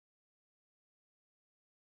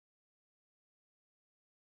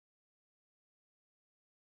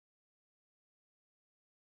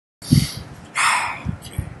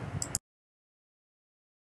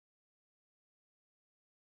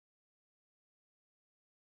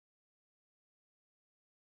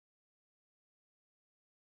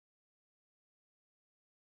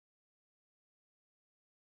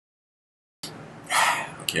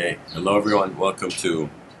Okay, hello everyone, welcome to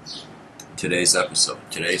today's episode.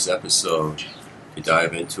 Today's episode, to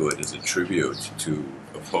dive into it, is a tribute to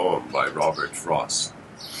a poem by Robert Fros.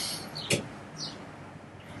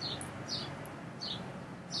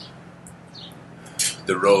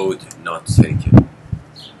 The Road Not Taken.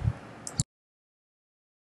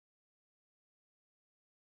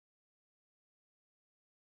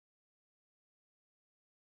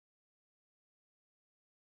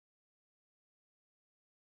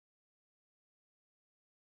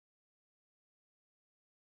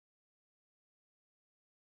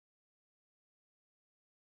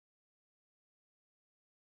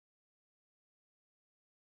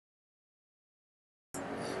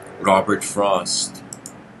 Robert Frost,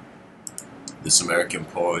 this American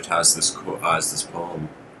poet, has this poem.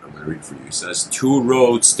 I'm going to read it for you. It says, "Two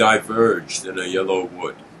roads diverged in a yellow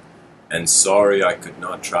wood, and sorry I could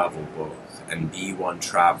not travel both, and be one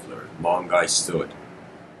traveler. Long I stood,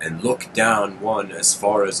 and looked down one as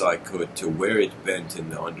far as I could to where it bent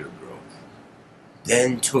in the undergrowth.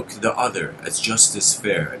 Then took the other as just as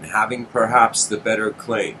fair, and having perhaps the better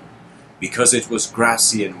claim, because it was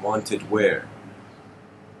grassy and wanted wear.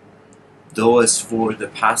 Though as for the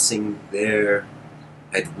passing there,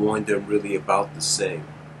 had worn them really about the same.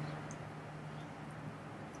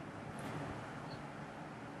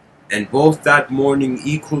 And both that morning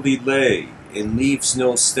equally lay, in leaves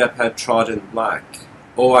no step had trodden black.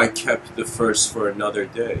 Oh, I kept the first for another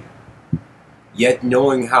day. Yet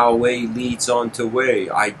knowing how way leads on to way,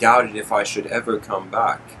 I doubted if I should ever come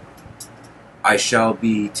back. I shall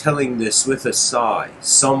be telling this with a sigh.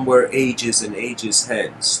 Somewhere ages and ages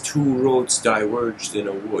hence, two roads diverged in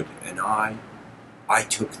a wood, and I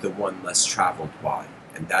took the one less traveled by,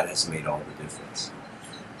 and that has made all the difference."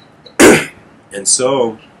 And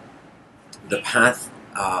so, the path,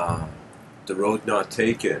 the road not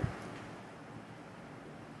taken,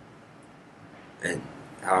 and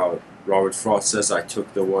how Robert Frost says, "I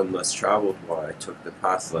took the one less traveled by, I took the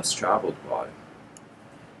path less traveled by."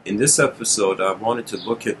 In this episode, I wanted to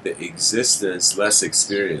look at the existence less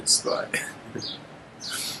experienced by.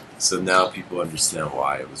 So now people understand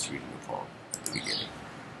why I was reading the poem at the beginning.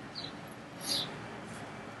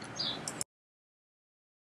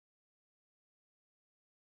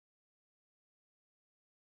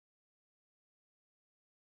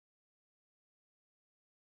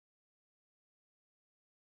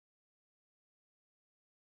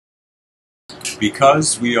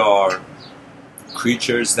 Because we are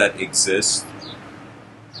creatures that exist,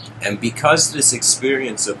 and because this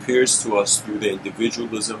experience appears to us through the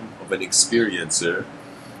individualism of an experiencer,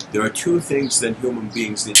 there are two things that human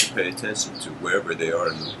beings need to pay attention to wherever they are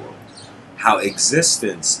in the world. How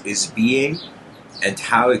existence is being, and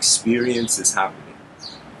how experience is happening.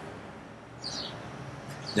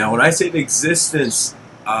 Now when I say the existence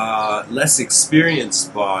less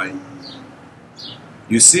experienced by,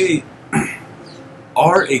 you see,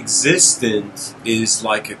 our existence is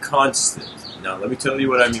like a constant. Now, let me tell you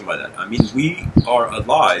what I mean by that. I mean, we are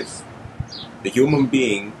alive. The human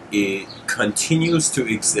being, it continues to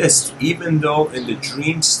exist, even though in the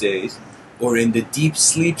dream state or in the deep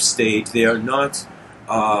sleep state, they are not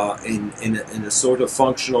in a sort of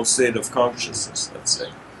functional state of consciousness, let's say.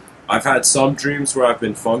 I've had some dreams where I've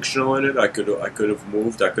been functional in it. I could have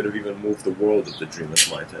moved. I could have even moved the world of the dream with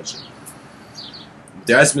my attention.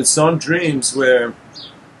 There's been some dreams where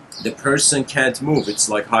the person can't move. It's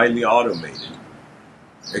like highly automated.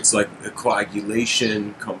 It's like a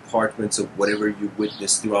coagulation, compartments of whatever you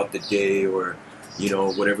witnessed throughout the day, or, you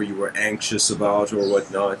know, whatever you were anxious about or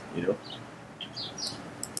whatnot, you know.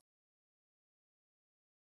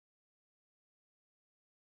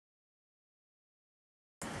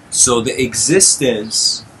 So the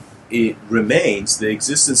existence, it remains. The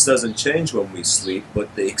existence doesn't change when we sleep,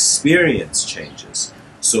 but the experience changes.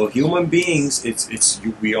 So human beings,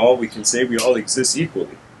 we can say we all exist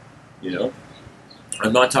equally, you know.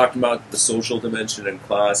 I'm not talking about the social dimension and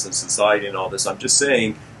class and society and all this. I'm just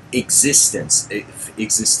saying existence,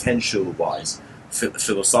 existential-wise,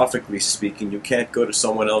 philosophically speaking. You can't go to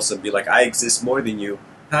someone else and be like, "I exist more than you,"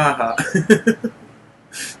 ha ha.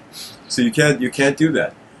 So you can't do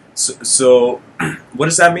that. So what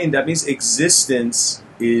does that mean? That means existence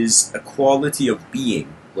is a quality of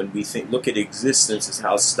being. When we look at existence as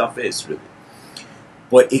how stuff is, really.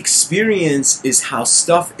 But experience is how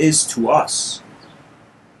stuff is to us.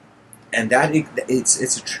 And that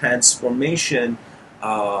it's a transformation.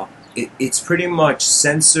 It's pretty much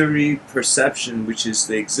sensory perception, which is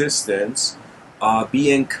the existence,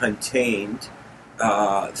 being contained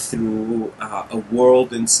through a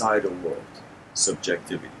world inside a world.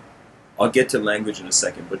 Subjectivity. I'll get to language in a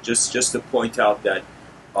second, but just to point out that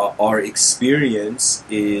our experience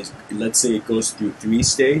is, let's say it goes through three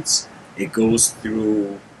states. It goes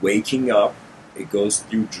through waking up, it goes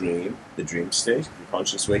through the dream state, the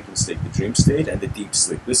conscious waking state, the dream state, and the deep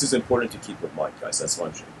sleep. This is important to keep in mind, guys. That's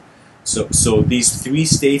one thing. So these three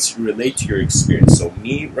states relate to your experience. So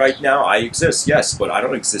me right now, I exist, yes, but I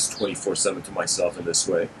don't exist 24/7 to myself in this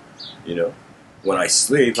way. You know, when I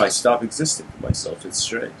sleep, I stop existing to myself. It's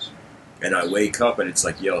strange, and I wake up, and it's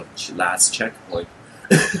like, yo, last checkpoint.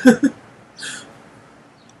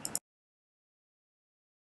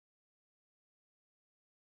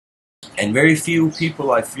 And very few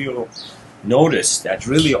people, I feel, notice that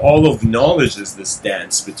really all of knowledge is this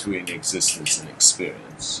dance between existence and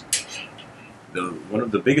experience. One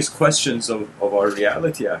of the biggest questions of our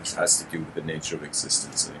reality has to do with the nature of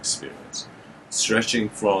existence and experience, stretching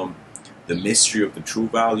from the mystery of the true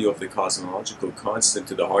value of the cosmological constant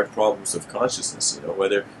to the hard problems of consciousness, you know,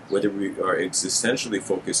 whether we are existentially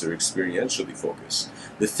focused or experientially focused.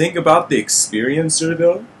 The thing about the experiencer,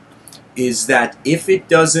 though, is that if it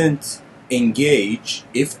doesn't engage,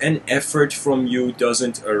 if an effort from you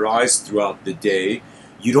doesn't arise throughout the day,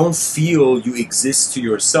 you don't feel you exist to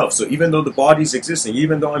yourself. So even though the body's existing,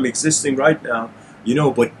 even though I'm existing right now, you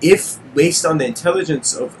know, but if, based on the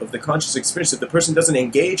intelligence of the conscious experience, if the person doesn't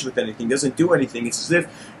engage with anything, doesn't do anything, it's as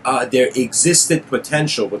if there existed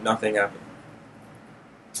potential, but nothing happened.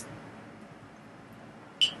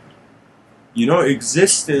 You know,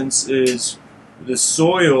 existence is the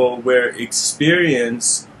soil where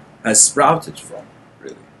experience has sprouted from,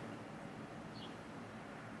 really.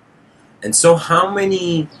 And so how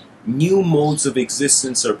many new modes of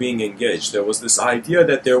existence are being engaged? There was this idea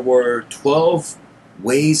that there were 12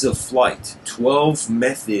 ways of flight, 12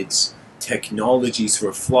 methods, technologies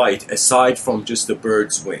for flight, aside from just the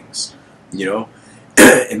bird's wings. You know,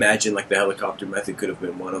 imagine like the helicopter method could have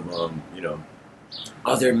been one of them, you know.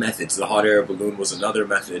 Other methods, the hot air balloon was another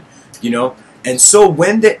method, you know. And so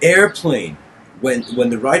when the airplane, when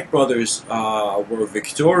the Wright brothers were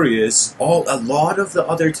victorious, a lot of the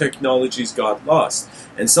other technologies got lost.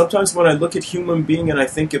 And sometimes when I look at human being and I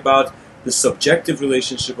think about the subjective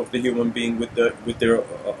relationship of the human being with their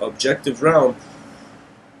objective realm,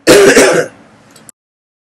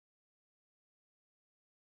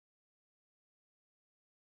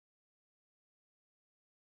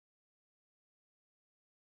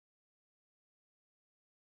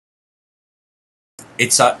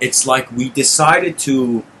 it's like we decided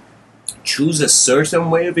to choose a certain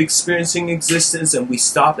way of experiencing existence and we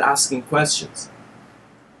stopped asking questions.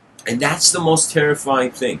 And that's the most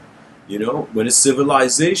terrifying thing. You know, when a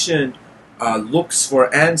civilization looks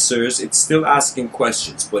for answers, it's still asking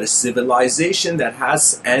questions. But a civilization that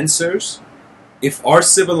has answers, if our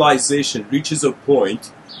civilization reaches a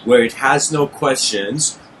point where it has no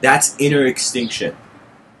questions, that's inner extinction.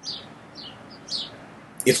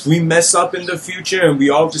 If we mess up in the future and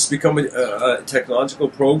we all just become a technological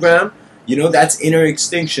program, you know, that's inner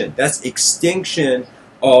extinction. That's extinction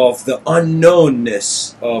of the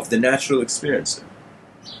unknownness of the natural experience.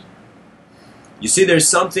 You see, there's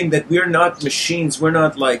something that we're not machines. We're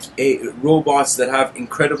not like robots that have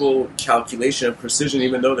incredible calculation and precision,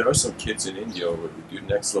 even though there are some kids in India who do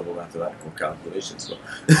next level mathematical calculations.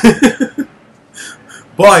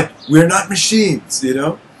 But we're not machines, you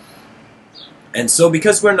know? And so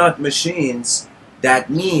because we're not machines, that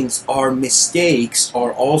means our mistakes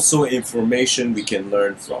are also information we can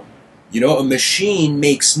learn from. You know, a machine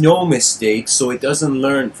makes no mistakes, so it doesn't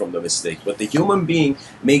learn from the mistake. But the human being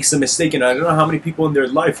makes a mistake, and I don't know how many people in their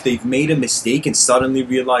life, they've made a mistake and suddenly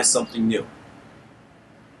realized something new.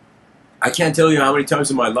 I can't tell you how many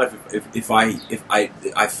times in my life, if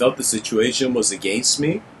I felt the situation was against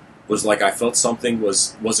me, was like I felt something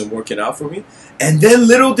wasn't working out for me, and then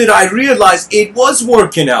little did I realize it was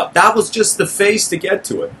working out. That was just the phase to get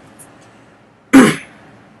to it.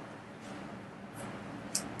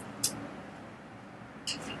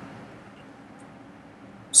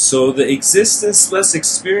 So the existence less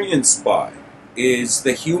experienced by is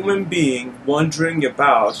the human being wondering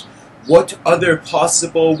about what other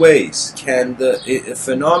possible ways can the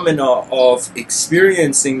phenomena of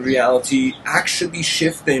experiencing reality actually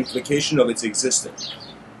shift the implication of its existence.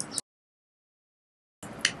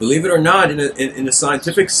 Believe it or not, in a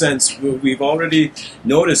scientific sense, we've already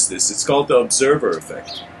noticed this. It's called the observer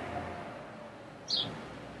effect.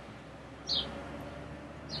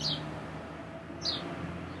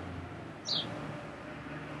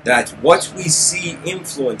 That what we see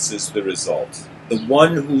influences the result. The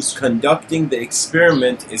one who's conducting the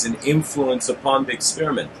experiment is an influence upon the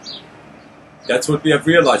experiment. That's what we have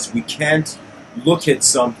realized. We can't look at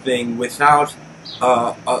something without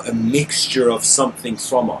a mixture of something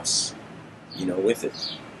from us, you know, with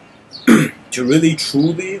it. To really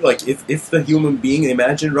truly, like, if the human being,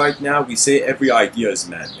 imagine right now we say every idea is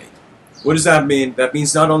man-made. What does that mean? That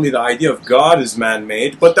means not only the idea of God is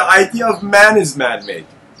man-made, but the idea of man is man-made.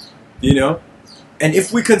 You know? And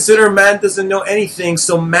if we consider man doesn't know anything,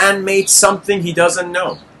 so man made something he doesn't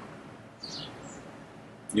know.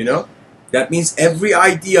 You know? That means every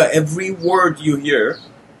idea, every word you hear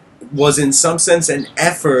was in some sense an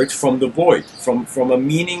effort from the void, from a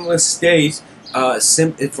meaningless state,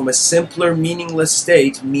 from a simpler meaningless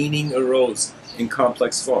state, meaning arose in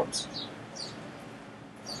complex forms.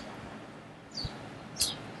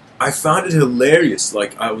 I found it hilarious.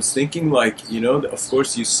 Like, I was thinking, like, you know, of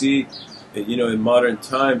course you see, you know, in modern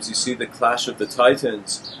times, you see the clash of the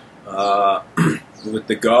titans with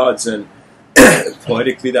the gods, and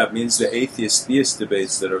poetically that means the atheist-theist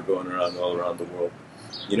debates that are going around all around the world.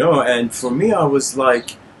 You know, and for me, I was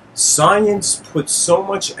like, science put so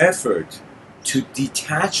much effort to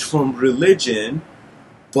detach from religion,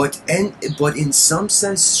 but in some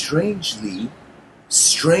sense, strangely,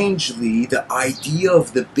 the idea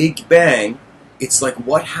of the Big Bang, it's like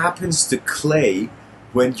what happens to clay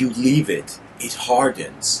when you leave it. It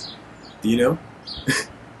hardens, you know?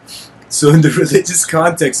 So in the religious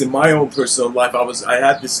context, in my own personal life, I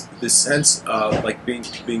had this sense of, like, being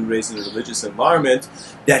raised in a religious environment,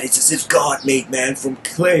 that it's as if God made man from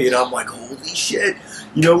clay, and I'm like, holy shit,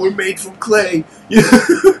 you know, we're made from clay.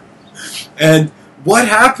 And what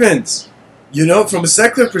happens? You know, from a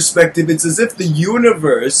secular perspective, it's as if the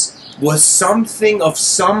universe was something of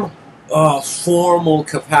some formal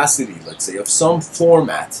capacity, let's say, of some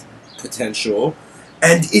format potential,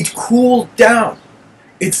 and it cooled down.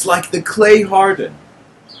 It's like the clay hardened.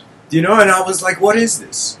 You know, and I was like, what is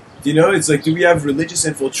this? You know, it's like, do we have religious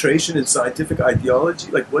infiltration and scientific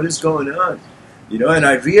ideology? Like, what is going on? You know, and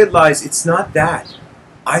I realized it's not that.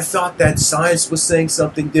 I thought that science was saying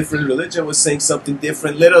something different, religion was saying something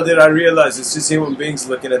different. Little did I realize it's just human beings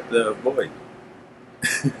looking at the void.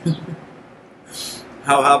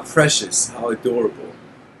 How precious, how adorable.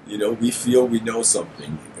 You know, we feel we know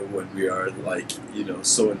something when we are, like, you know,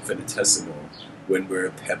 so infinitesimal. When we're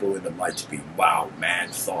a pebble in the light beam. Wow, man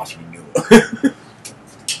thought he knew.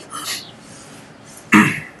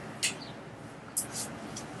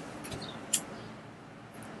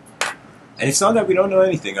 And it's not that we don't know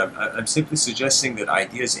anything. I'm simply suggesting that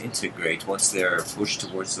ideas integrate once they're pushed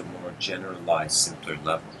towards the more generalized, simpler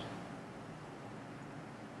level.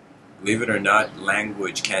 Believe it or not,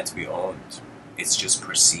 language can't be owned. It's just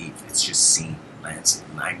perceived. It's just seen.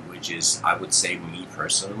 Language is, I would say, me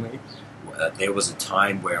personally, there was a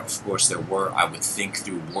time where, of course, I would think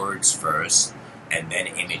through words first and then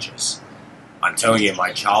images. I'm telling you, in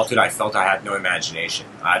my childhood, I felt I had no imagination.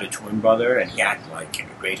 I had a twin brother, and he had, like, a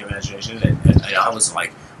great imagination, and I was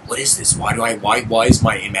like, what is this? Why is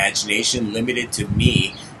my imagination limited to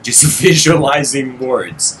me just visualizing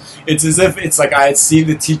words? It's as if it's like I had seen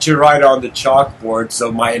the teacher write on the chalkboard,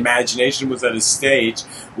 so my imagination was at a stage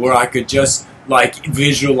where I could just, like,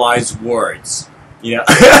 visualize words. You know?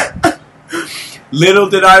 Little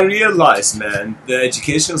did I realize, man, the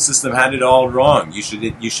educational system had it all wrong. You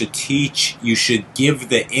should teach, you should give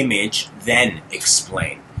the image, then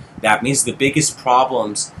explain. That means the biggest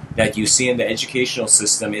problems that you see in the educational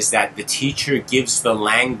system is that the teacher gives the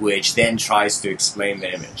language, then tries to explain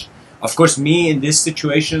the image. Of course, me, in this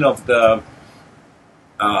situation of the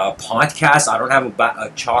podcast, I don't have a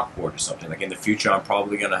chalkboard or something. Like, in the future, I'm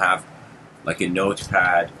probably going to have, like, a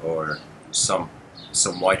notepad or some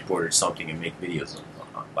whiteboard or something and make videos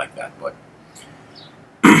like that. But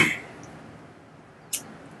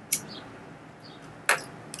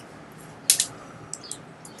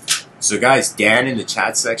so, guys, Dan in the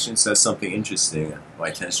chat section says something interesting. My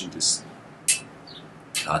attention just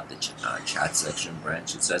caught the chat section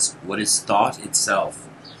branch. It says, what is thought itself?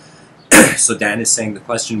 So Dan is saying the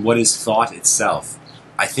question, what is thought itself?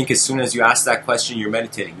 I think as soon as you ask that question, you're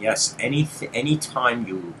meditating. Yes, any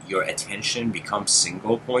time your attention becomes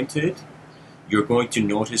single-pointed, you're going to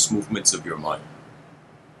notice movements of your mind.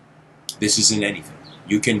 This isn't anything.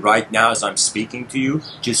 You can, right now, as I'm speaking to you,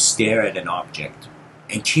 just stare at an object.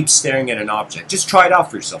 And keep staring at an object. Just try it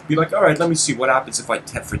out for yourself. Be like, all right, let me see what happens if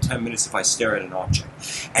for 10 minutes if I stare at an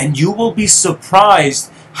object. And you will be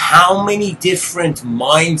surprised how many different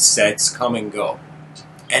mindsets come and go.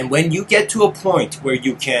 And when you get to a point where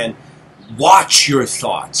you can watch your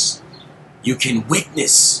thoughts, you can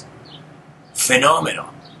witness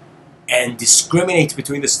phenomena and discriminate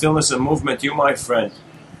between the stillness and movement, you, my friend,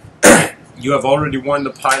 you have already won the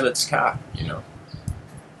pilot's cap, you know.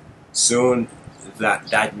 Soon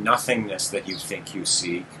that nothingness that you think you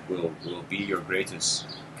seek will be your greatest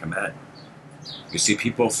command. You see,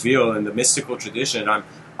 people feel in the mystical tradition,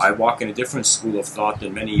 I walk in a different school of thought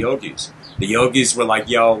than many yogis. The yogis were like,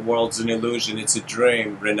 yo, world's an illusion, it's a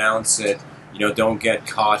dream, renounce it, you know, don't get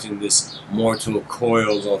caught in this mortal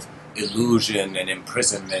coil of illusion and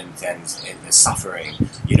imprisonment and suffering.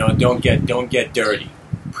 You know, don't get dirty.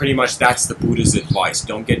 Pretty much that's the Buddha's advice.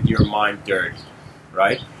 Don't get your mind dirty,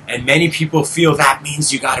 right? And many people feel that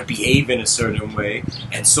means you got to behave in a certain way.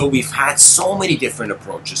 And so we've had so many different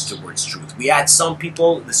approaches towards truth. We had some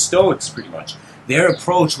people, the Stoics pretty much, their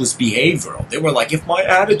approach was behavioral. They were like, if my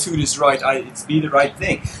attitude is right, it's be the right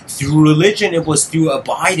thing. Through religion, it was through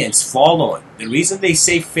abidance, following. The reason they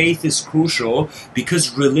say faith is crucial,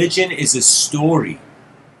 because religion is a story.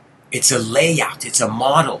 It's a layout, it's a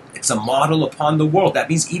model upon the world. That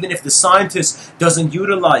means even if the scientist doesn't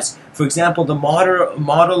utilize, for example, the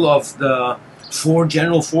model of the four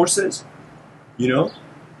general forces, you know,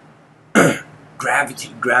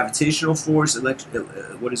 gravitational force,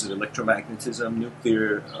 what is it, electromagnetism,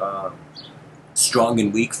 nuclear, strong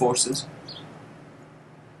and weak forces.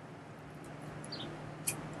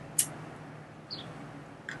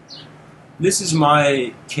 This is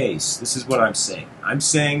my case. This is what I'm saying. I'm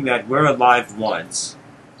saying that we're alive once.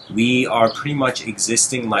 We are pretty much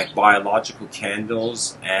existing like biological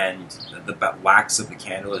candles, and the wax of the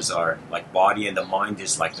candle is our like body, and the mind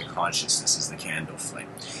is like the consciousness, is the candle flame.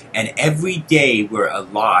 And every day we're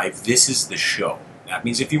alive, this is the show. That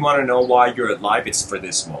means if you want to know why you're alive, it's for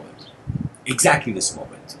this moment. Exactly this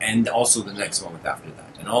moment. And also the next moment after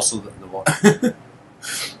that. And also the one.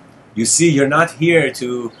 You see, you're not here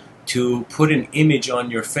to put an image on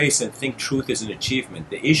your face and think truth is an achievement.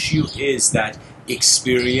 The issue is that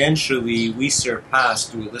experientially we surpass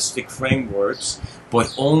dualistic frameworks,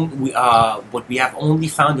 but we have only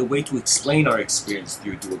found a way to explain our experience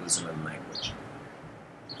through dualism and language.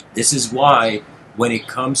 This is why when it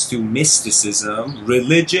comes to mysticism,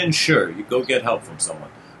 religion, sure, you go get help from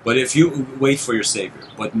someone, but if you wait for your savior.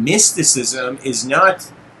 But mysticism is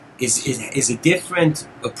a different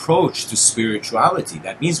approach to spirituality.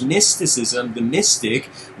 That means mysticism, the mystic,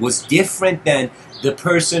 was different than the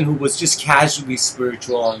person who was just casually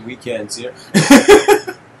spiritual on weekends here.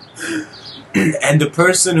 And the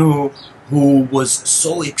person who was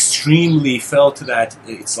so extremely felt that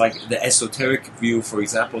it's like the esoteric view, for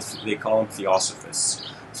example, they call them theosophists.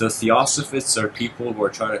 So theosophists are people who are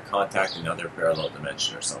trying to contact another parallel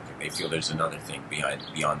dimension or something. They feel there's another thing beyond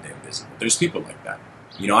the invisible. There's people like that.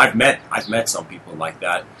 You know, I've met some people like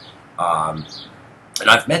that, and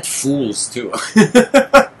I've met fools too.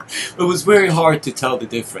 It was very hard to tell the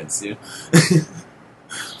difference, you know?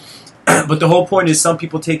 But the whole point is, some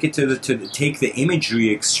people take it to take the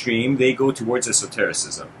imagery extreme. They go towards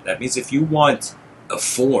esotericism. That means if you want a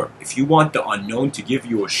form, if you want the unknown to give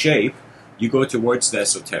you a shape, you go towards the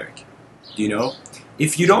esoteric. You know.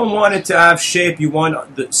 If you don't want it to have shape, you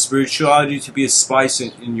want the spirituality to be a spice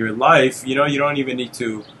in your life, you know, you don't even need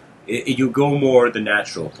to, you go more the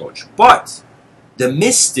natural approach. But the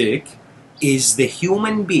mystic is the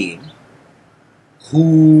human being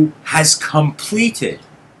who has completed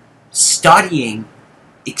studying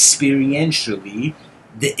experientially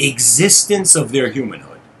the existence of their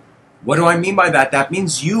humanhood. What do I mean by that? That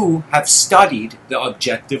means you have studied the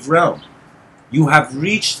objective realm. You have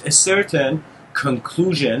reached a certain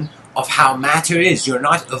conclusion of how matter is. You're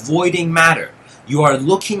not avoiding matter. You are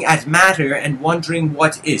looking at matter and wondering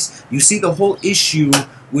what is. You see, the whole issue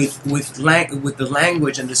with the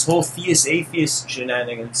language and this whole theist-atheist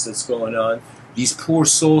shenanigans that's going on, these poor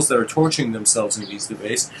souls that are torturing themselves in these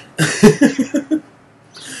debates.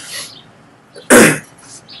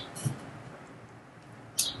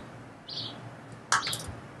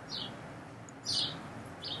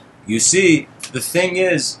 You see, the thing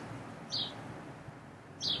is,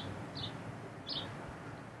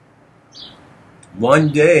 one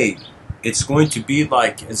day it's going to be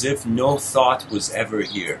like as if no thought was ever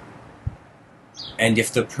here. And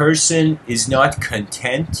if the person is not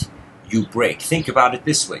content, you break. Think about it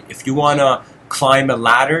this way. If you want to climb a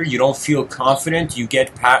ladder, you don't feel confident, you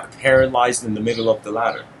get paralyzed in the middle of the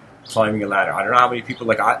ladder, climbing a ladder. I don't know how many people,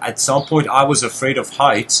 like, at some point I was afraid of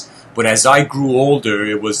heights, but as I grew older,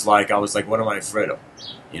 it was like, I was like, what am I afraid of?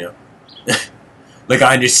 You know? Like,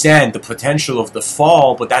 I understand the potential of the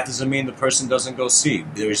fall, but that doesn't mean the person doesn't go see.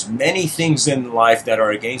 There's many things in life that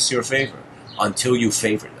are against your favor until you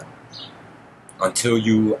favor them. Until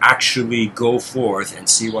you actually go forth and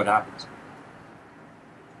see what happens.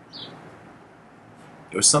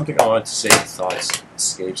 There was something I wanted to say, the thought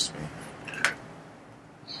escapes me.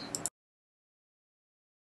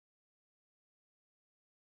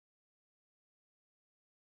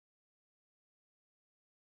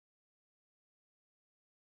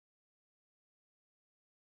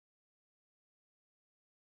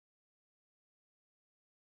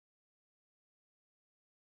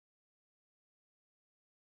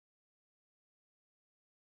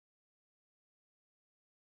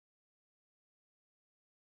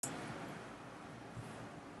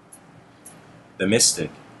 the mystic,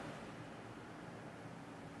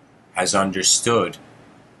 has understood,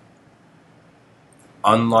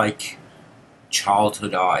 unlike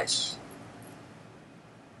childhood eyes,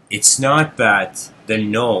 it's not that the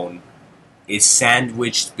known is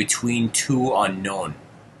sandwiched between two unknown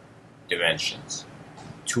dimensions,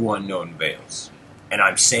 two unknown veils. And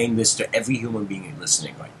I'm saying this to every human being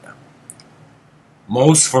listening right now.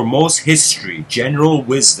 For most history, general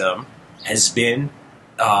wisdom has been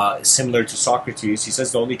similar to Socrates. He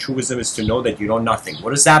says the only true wisdom is to know that you know nothing.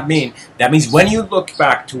 What does that mean? That means when you look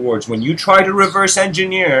back towards, when you try to reverse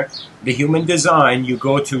engineer the human design, you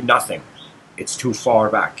go to nothing. It's too far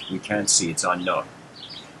back. You can't see. It's unknown.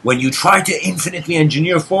 When you try to infinitely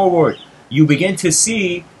engineer forward, you begin to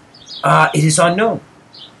see it is unknown.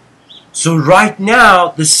 So right now,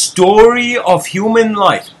 the story of human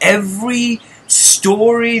life, every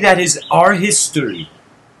story that is our history,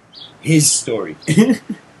 his story,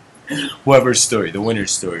 whoever's story, the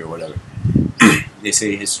winner's story or whatever. They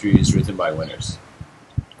say history is written by winners.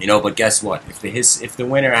 You know, but guess what? If the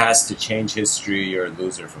winner has to change history, you're a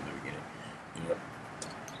loser from the beginning. You know?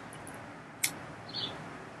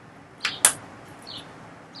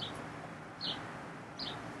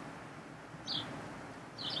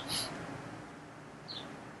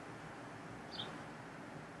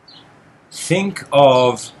 Think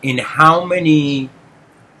of in how many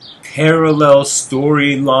parallel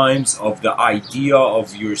storylines of the idea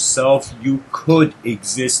of yourself you could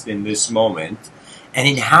exist in this moment, and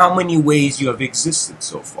in how many ways you have existed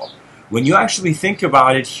so far. When you actually think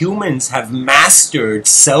about it, humans have mastered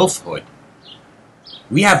selfhood.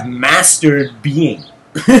 We have mastered being.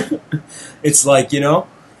 It's like, you know,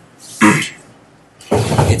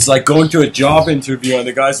 it's like going to a job interview and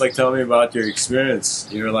the guy's like, tell me about your experience.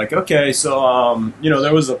 You're like, okay, so, you know,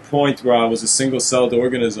 there was a point where I was a single-celled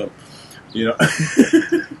organism, you know,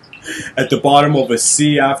 at the bottom of a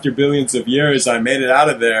sea after billions of years. I made it out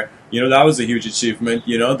of there. You know, that was a huge achievement,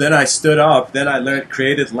 you know. Then I stood up, then I learned,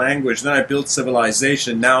 created language, then I built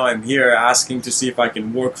civilization. Now I'm here asking to see if I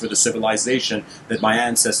can work for the civilization that my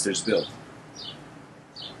ancestors built.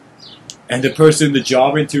 And the person in the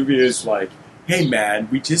job interview is like, hey man,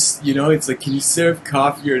 we just, you know, it's like, can you serve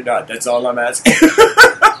coffee or not? That's all I'm asking.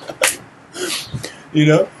 You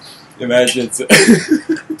know? Imagine it's...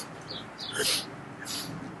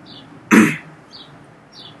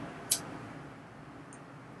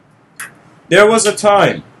 There was a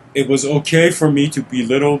time it was okay for me to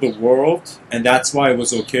belittle the world, and that's why it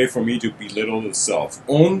was okay for me to belittle the self.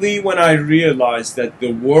 Only when I realized that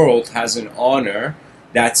the world has an honor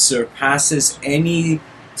that surpasses any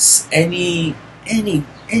selfish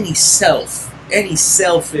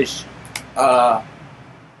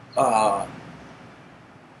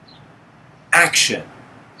action.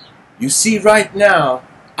 You see, right now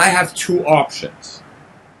I have two options.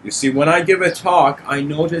 You see, when I give a talk, I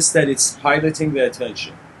notice that it's piloting the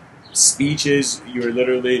attention. Speech is, you're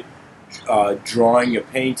literally drawing a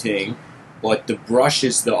painting, but the brush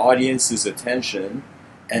is the audience's attention,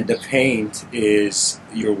 and the paint is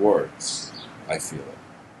your words. I feel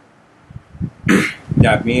it.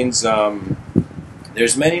 That means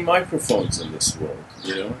there's many microphones in this world,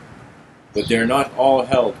 you know, but they're not all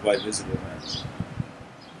held by visible hands.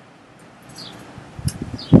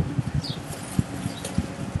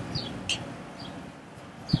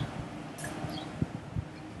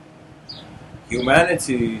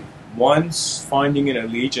 Humanity, once finding an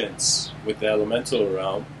allegiance with the elemental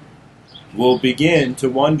realm, will begin to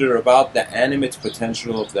wonder about the animate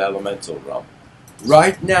potential of the elemental realm.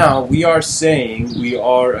 Right now, we are saying we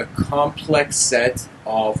are a complex set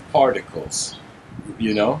of particles,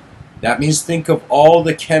 you know? That means think of all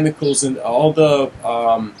the chemicals and all the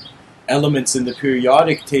elements in the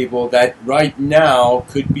periodic table that right now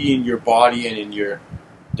could be in your body and in your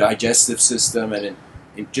digestive system and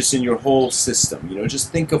just in your whole system, you know?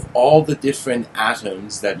 Just think of all the different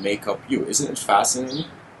atoms that make up you. Isn't it fascinating?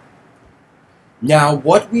 Now,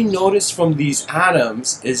 what we notice from these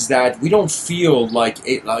atoms is that we don't feel like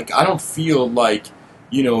it. Like, I don't feel like,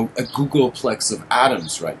 you know, a Googleplex of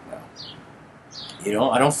atoms right now. You know,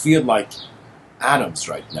 I don't feel like atoms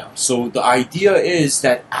right now. So the idea is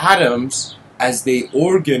that atoms, as they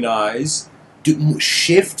organize,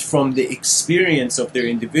 shift from the experience of their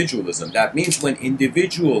individualism. That means when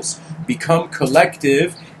individuals become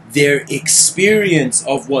collective, their experience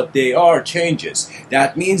of what they are changes.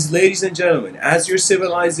 That means, ladies and gentlemen, as your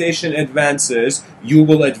civilization advances, you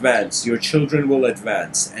will advance, your children will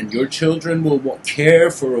advance, and your children will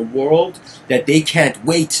care for a world that they can't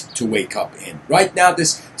wait to wake up in. Right now,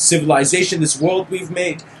 this civilization, this world we've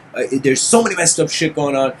made, there's so many messed up shit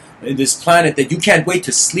going on in this planet that you can't wait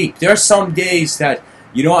to sleep. There are some days that,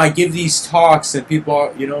 you know, I give these talks and people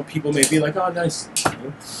are, you know, people may be like, oh, nice. You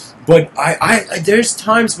know? But there's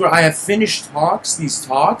times where I have finished these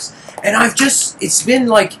talks, and it's been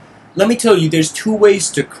like, let me tell you, there's two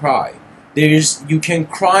ways to cry. You can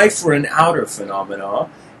cry for an outer phenomena,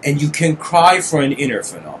 and you can cry for an inner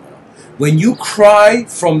phenomena. When you cry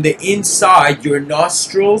from the inside, your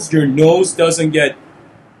nostrils, your nose doesn't get,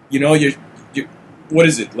 you know, what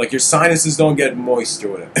is it? Like your sinuses don't get moist or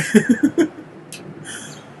whatever.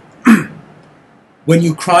 When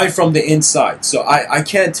you cry from the inside. So I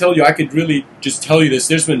can't tell you, I could really just tell you this.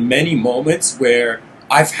 There's been many moments where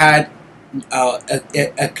I've had,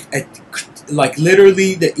 like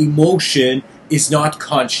literally the emotion is not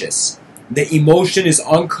conscious. The emotion is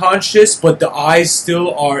unconscious, but the eyes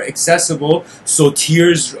still are accessible, so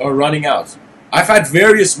tears are running out. I've had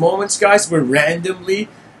various moments, guys, where randomly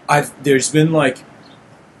there's been like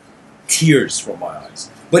tears from my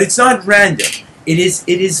eyes. But it's not random. It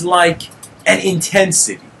is like an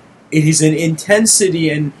intensity. It is an intensity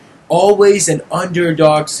and always an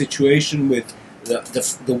underdog situation with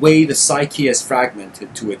the way the psyche has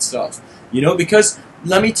fragmented to itself. You know, because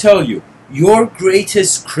let me tell you, your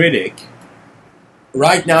greatest critic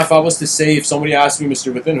right now, if I was to say, if somebody asked me,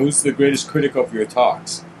 Mr. Within, who's the greatest critic of your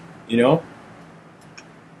talks? You know?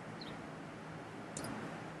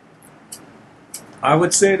 I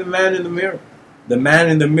would say the man in the mirror. The man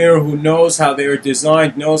in the mirror who knows how they are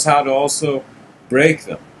designed, knows how to also break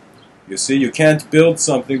them. You see, you can't build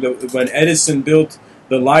something that, when Edison built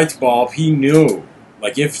the light bulb, he knew.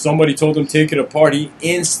 Like if somebody told him take it apart, he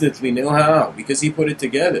instantly knew how, because he put it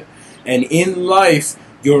together. And in life,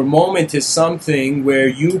 your moment is something where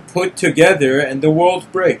you put together and the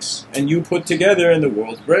world breaks. And you put together and the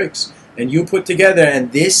world breaks. And you put together,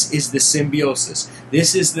 and this is the symbiosis.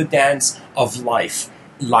 This is the dance of life.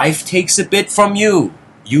 Life takes a bit from you.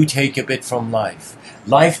 You take a bit from life.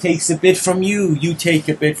 Life takes a bit from you. You take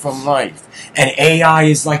a bit from life. And AI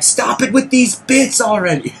is like, stop it with these bits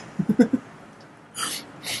already.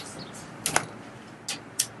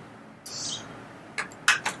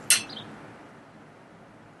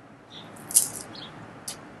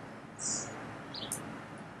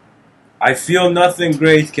 I feel nothing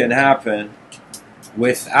great can happen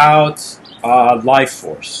without life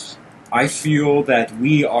force. I feel that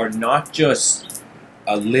we are not just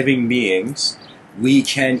living beings. We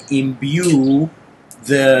can imbue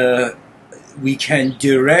we can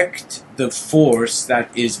direct the force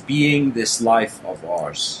that is being this life of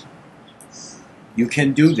ours. You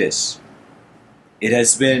can do this. It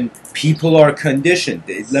has been, people are conditioned.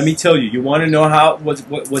 Let me tell you, you want to know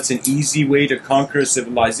what's an easy way to conquer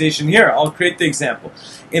civilization? Here, I'll create the example.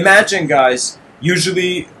 Imagine, guys,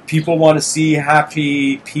 usually people want to see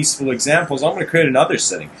happy, peaceful examples. I'm going to create another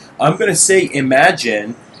setting. I'm going to say,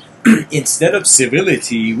 imagine, instead of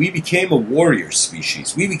civility, we became a warrior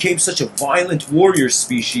species. We became such a violent warrior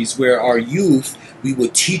species where our youth, we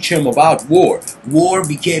would teach them about war. War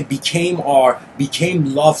became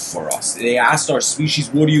love for us. They asked our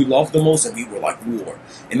species, what do you love the most? And we were like, war.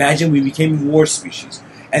 Imagine we became a war species.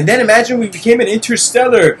 And then imagine we became an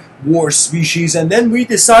interstellar war species, and then we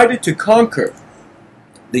decided to conquer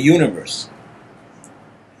the universe.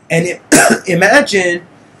 And imagine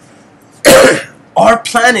our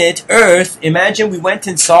planet, Earth, imagine we went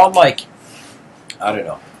and saw, like, I don't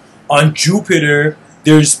know, on Jupiter,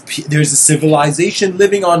 there's a civilization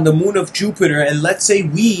living on the moon of Jupiter, and let's say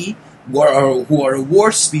we, who are a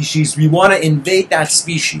war species, we want to invade that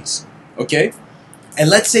species, okay? And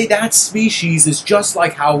let's say that species is just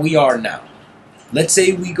like how we are now. Let's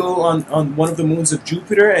say we go on one of the moons of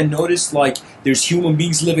Jupiter and notice, like, there's human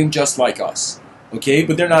beings living just like us, okay?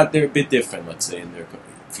 But they're a bit different, let's say, in their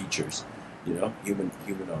features, you know,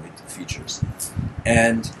 humanoid features.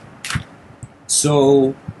 And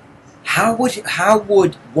so how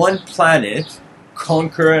would one planet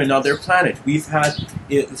conquer another planet? We've had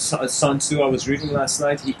Sun Tzu, I was reading last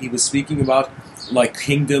night, he was speaking about, like,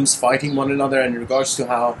 kingdoms fighting one another in regards to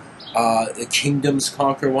how the kingdoms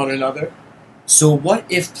conquer one another. So what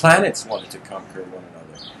if planets wanted to conquer one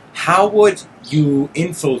another? How would you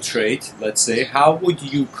infiltrate, let's say, how would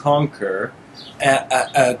you conquer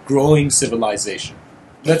a growing civilization?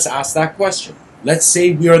 Let's ask that question. Let's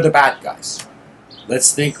say we are the bad guys.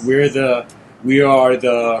 Let's think let's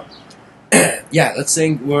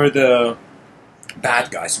think we're the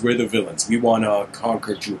bad guys. We're the villains. We want to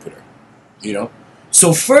conquer Jupiter, you know?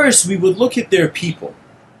 So first, we would look at their people,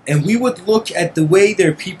 and we would look at the way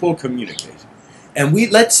their people communicate. And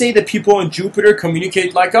let's say the people on Jupiter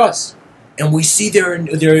communicate like us. and we see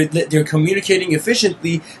they're communicating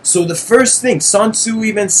efficiently. So the first thing Sun Tzu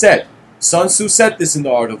even said, Sun Tzu said this in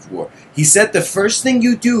The Art of War. He said the first thing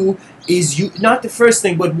you do is not the first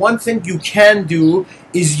thing, but one thing you can do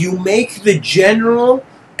is you make the general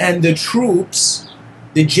and the troops,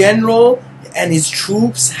 the general and his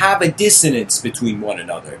troops have a dissonance between one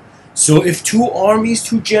another. So if two armies,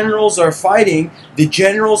 two generals are fighting, the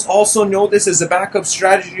generals also know this as a backup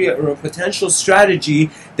strategy or a potential strategy,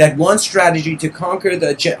 that one strategy to conquer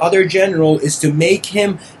the other general is to make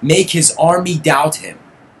his army doubt him.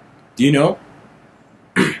 Do you know?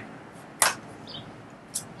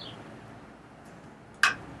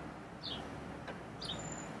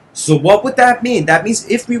 So what would that mean? That means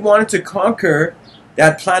if we wanted to conquer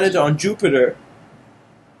that planet on Jupiter,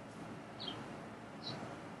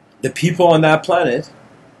 the people on that planet,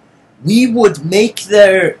 we would make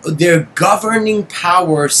their governing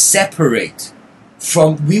power separate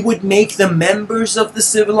from, we would make the members of the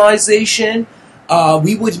civilization,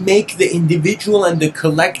 we would make the individual and the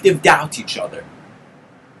collective doubt each other.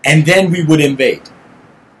 And then we would invade.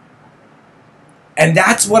 And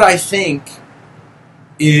that's what I think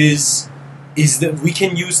is that we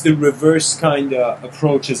can use the reverse kind of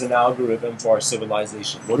approach as an algorithm for our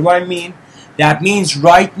civilization. What do I mean? That means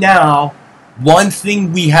right now, one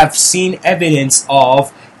thing we have seen evidence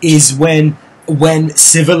of is when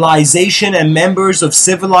civilization and members of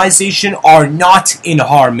civilization are not in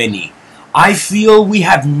harmony. I feel we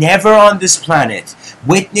have never on this planet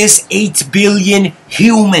witnessed 8 billion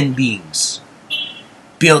human beings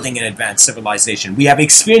building an advanced civilization. We have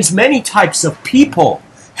experienced many types of people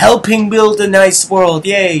helping build a nice world.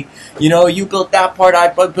 Yay. You know, you built that part, I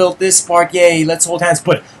built this part. Yay, let's hold hands.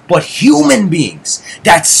 But human beings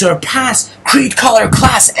that surpass creed, color,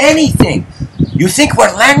 class, anything. You think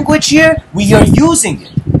we're language here? We are using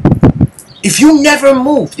it. If you never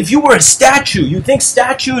moved, if you were a statue, you think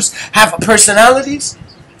statues have personalities?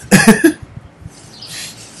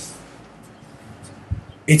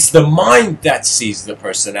 It's the mind that sees the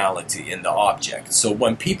personality in the object. So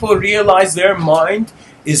when people realize their mind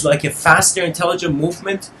is like a faster, intelligent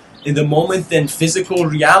movement in the moment than physical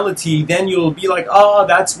reality, then you'll be like, oh,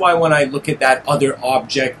 that's why when I look at that other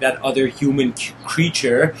object, that other human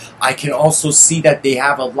creature, I can also see that they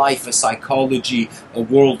have a life, a psychology, a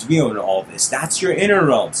worldview, and all this. That's your inner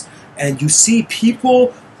realms. And you see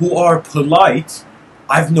people who are polite,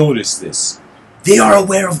 I've noticed this, they are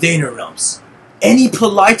aware of the inner realms. Any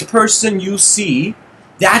polite person you see,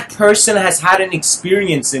 that person has had an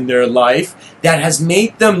experience in their life that has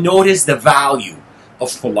made them notice the value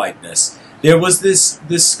of politeness. There was this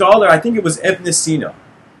scholar, I think it was Ibn Sina.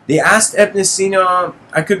 They asked Ibn Sina,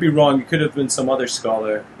 I could be wrong, it could have been some other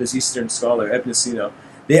scholar, this Eastern scholar, Ibn Sina.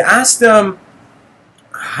 They asked him,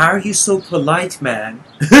 how are you so polite, man?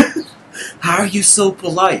 How are you so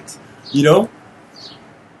polite? You know?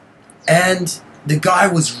 And the guy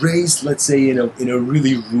was raised, let's say, in a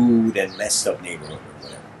really rude and messed up neighborhood or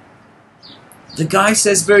whatever. The guy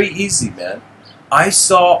says, very easy, man. I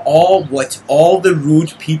saw what all the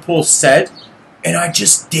rude people said, and I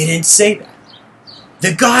just didn't say that.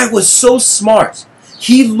 The guy was so smart.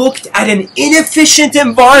 He looked at an inefficient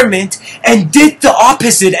environment and did the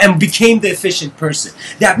opposite and became the efficient person.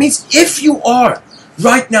 That means if you are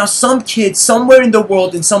right now some kid somewhere in the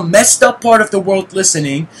world, in some messed up part of the world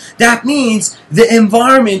listening, that means the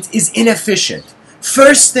environment is inefficient.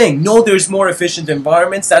 First thing, know there's more efficient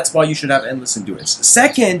environments. That's why you should have endless endurance.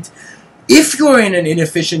 Second, if you're in an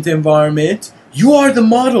inefficient environment, you are the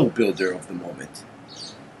model builder of the moment.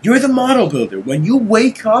 You're the model builder. When you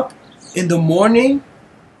wake up in the morning,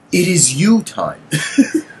 it is you time.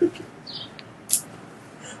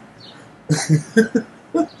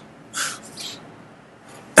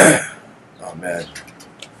 Oh man.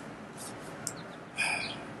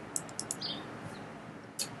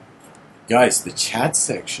 Guys, the chat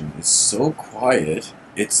section is so quiet.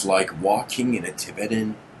 It's like walking in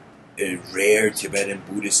a rare Tibetan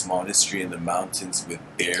Buddhist monastery in the mountains with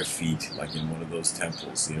bare feet, like in one of those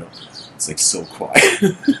temples, you know? It's like so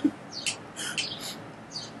quiet.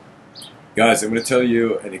 Guys, I'm going to tell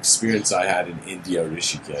you an experience I had in India,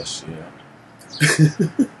 Rishikesh, you know?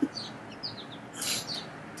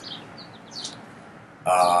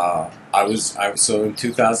 So in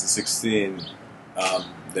 2016,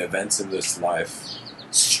 the events in this life,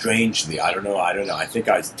 strangely, I don't know, I think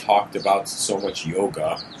I talked about so much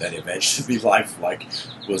yoga that eventually life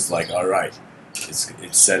was like, alright, it's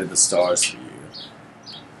set in the stars for you.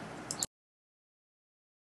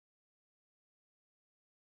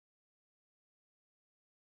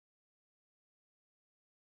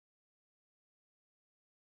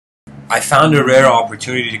 I found a rare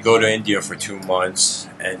opportunity to go to India for 2 months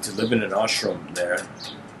and to live in an ashram there.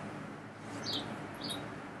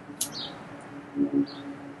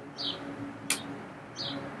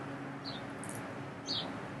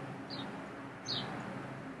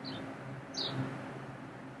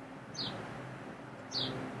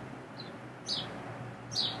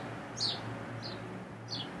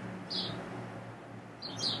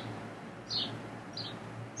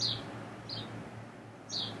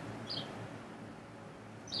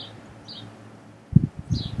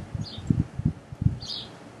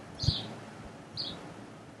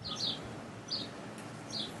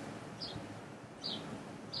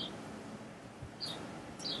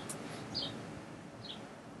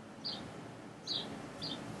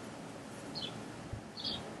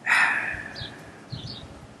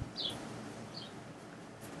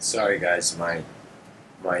 Sorry guys, my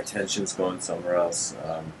attention's going somewhere else.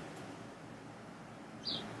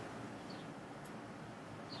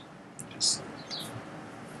 Just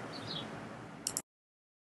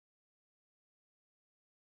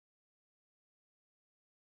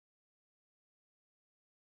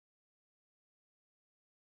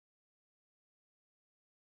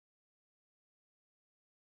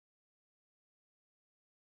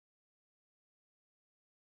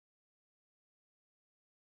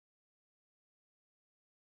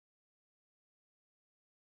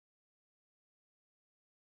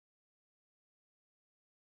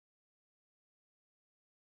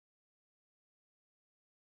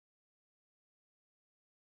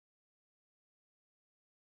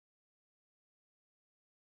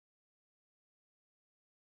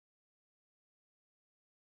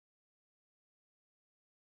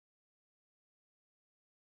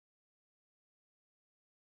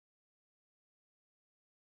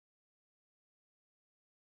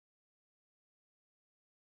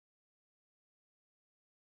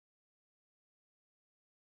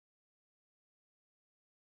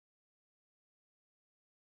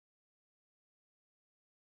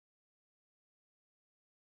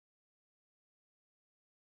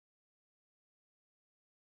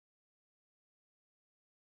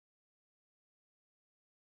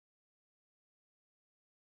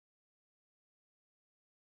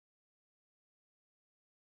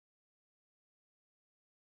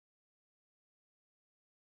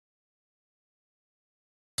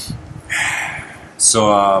so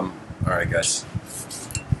all right, guys.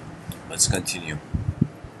 Let's continue.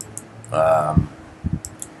 Um,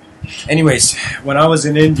 Anyways, when I was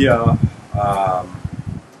in India,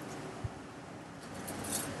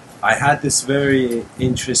 I had this very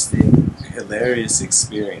interesting, hilarious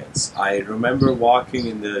experience. I remember walking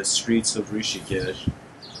in the streets of Rishikesh,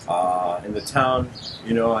 in the town,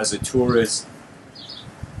 as a tourist,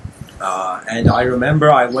 and I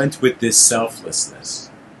remember I went with this selflessness,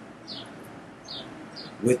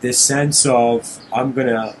 with this sense of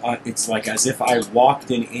it's like as if I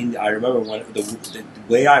walked in India. I remember when the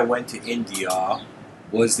way I went to India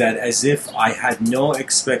was that as if I had no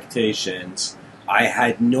expectations, I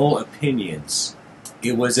had no opinions.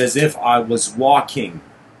 It was as if I was walking.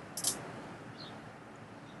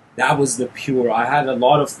 That was I had a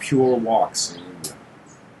lot of pure walks in India.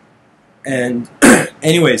 And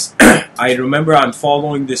anyways, I remember I'm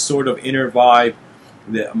following this sort of inner vibe,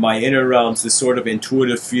 my inner realms, this sort of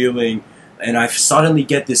intuitive feeling, and I suddenly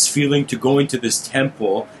get this feeling to go into this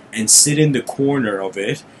temple and sit in the corner of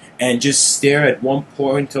it and just stare at one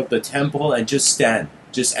point of the temple and just stand.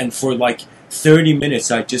 And for like 30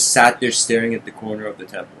 minutes I just sat there staring at the corner of the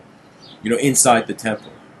temple, inside the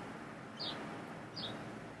temple.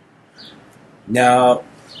 Now,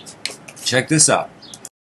 check this out.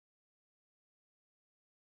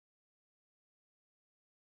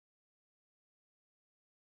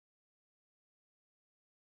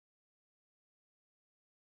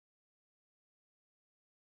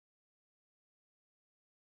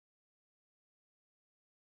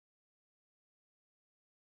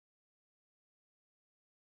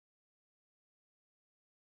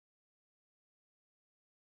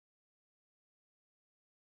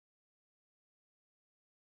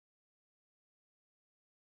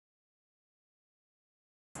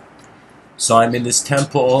 So I'm in this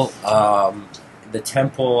temple. The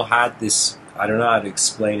temple had this, I don't know how to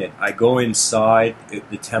explain it. I go inside,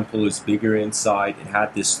 the temple is bigger inside. It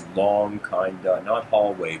had this long kind of, not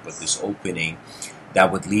hallway, but this opening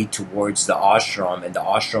that would lead towards the ashram, and the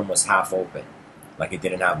ashram was half open, like it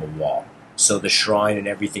didn't have a wall. So the shrine and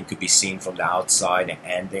everything could be seen from the outside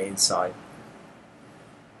and the inside.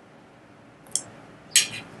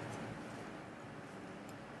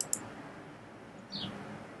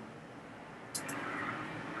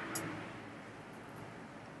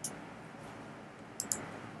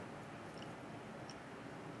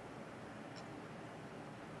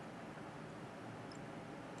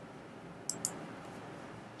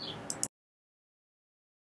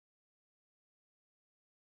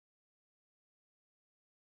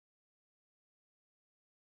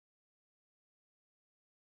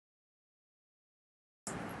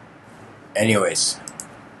 Anyways.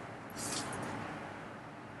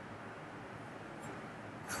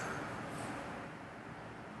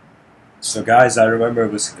 So guys, I remember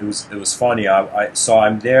it was funny. So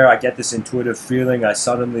I'm there. I get this intuitive feeling. I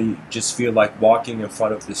suddenly just feel like walking in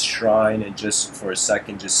front of this shrine and just for a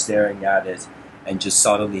second just staring at it and just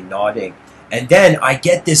subtly nodding. And then I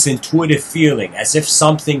get this intuitive feeling as if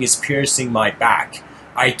something is piercing my back.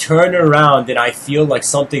 I turn around and I feel like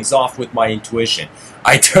something's off with my intuition.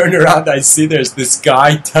 I turn around, I see there's this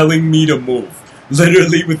guy telling me to move,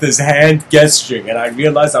 literally with his hand gesturing, and I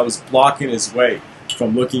realized I was blocking his way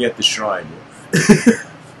from looking at the shrine.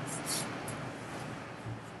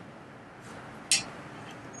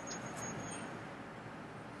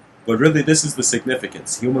 But really, this is the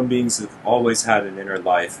significance. Human beings have always had an inner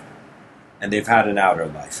life, and they've had an outer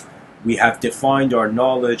life. We have defined our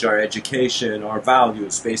knowledge, our education, our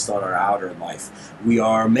values based on our outer life.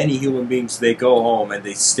 Many human beings, they go home and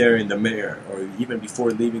they stare in the mirror, or even before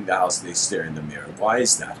leaving the house, they stare in the mirror. Why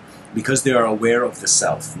is that? Because they are aware of the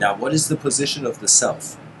self. Now, what is the position of the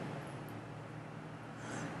self?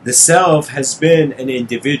 The self has been an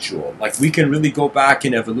individual. Like, we can really go back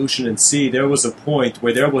in evolution and see there was a point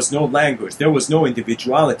where there was no language, there was no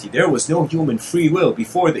individuality, there was no human free will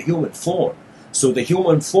before the human form. So the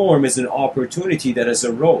human form is an opportunity that has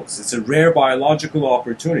arose. It's a rare biological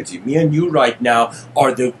opportunity. Me and you right now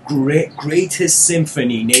are the greatest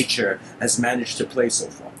symphony nature has managed to play so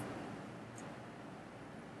far.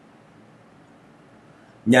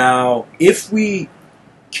 Now, if we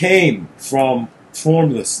came from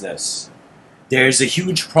formlessness, there's a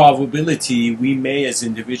huge probability we may as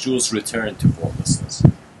individuals return to formlessness.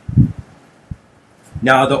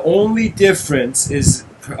 Now, the only difference is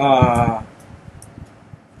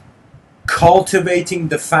cultivating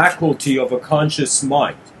the faculty of a conscious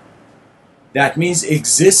mind. That means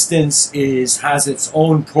existence has its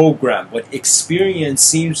own program, but experience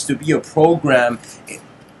seems to be a program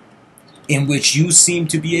in which you seem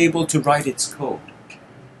to be able to write its code.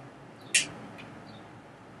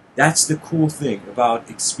 That's the cool thing about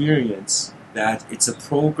experience, that it's a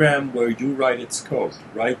program where you write its code.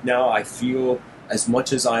 Right now, I feel as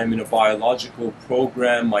much as I am in a biological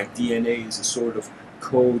program, my DNA is a sort of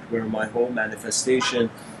code where my whole manifestation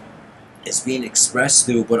is being expressed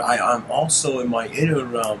through, but I'm also in my inner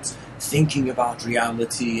realms thinking about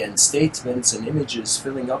reality and statements and images,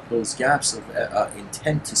 filling up those gaps of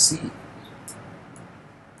intent to see.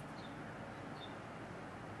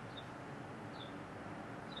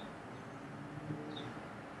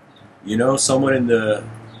 You know, someone in the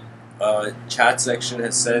chat section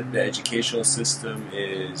has said the educational system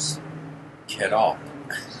is kerop.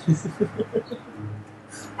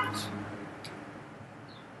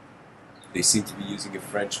 They seem to be using a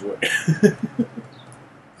French word.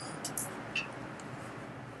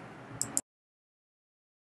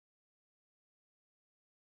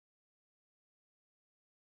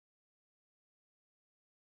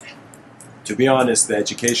 To be honest, the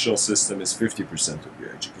educational system is 50% of your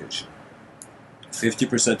education.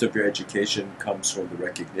 50% of your education comes from the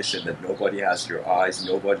recognition that nobody has your eyes,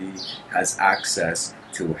 nobody has access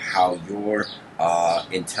to how your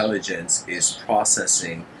intelligence is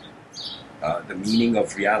processing the meaning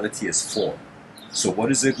of reality as form. So what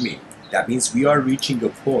does it mean? That means we are reaching a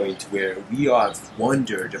point where we have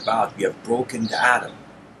wondered about, we have broken the atom.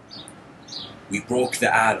 We broke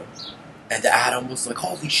the atom. And the atom was like,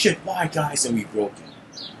 holy shit, why guys? And we broke it.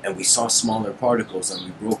 And we saw smaller particles and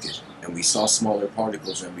we broke it. And we saw smaller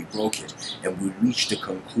particles and we broke it. And we reached the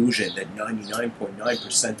conclusion that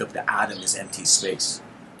 99.9% of the atom is empty space.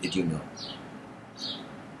 Did you know?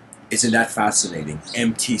 Isn't that fascinating?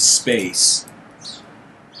 Empty space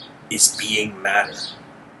is being matter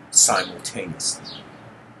simultaneously.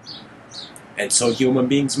 And so human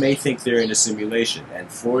beings may think they're in a simulation. And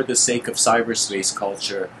for the sake of cyberspace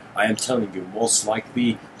culture, I am telling you, most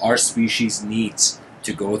likely our species needs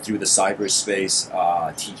to go through the cyberspace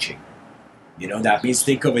teaching. You know, that means,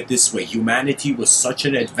 think of it this way. Humanity was such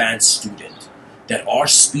an advanced student that our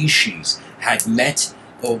species had met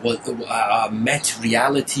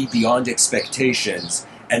reality beyond expectations,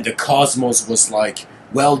 and the cosmos was like,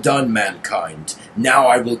 well done, mankind. Now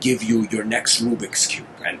I will give you your next Rubik's Cube.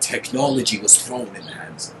 And technology was thrown in the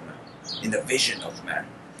hands of man, in the vision of man.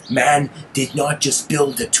 Man did not just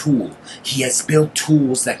build a tool. He has built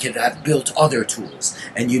tools that can have built other tools.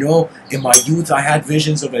 And you know, in my youth, I had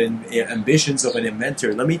visions of ambitions of an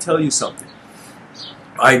inventor. Let me tell you something.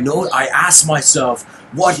 I asked myself,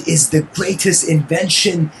 what is the greatest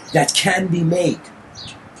invention that can be made?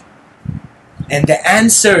 And the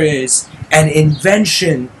answer is an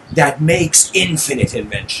invention that makes infinite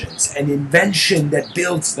inventions, an invention that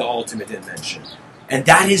builds the ultimate invention. And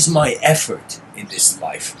that is my effort in this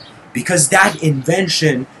life. Because that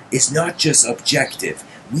invention is not just objective.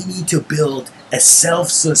 We need to build a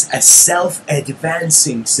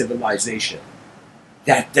self-advancing civilization.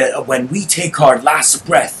 That when we take our last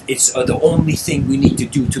breath, it's the only thing we need to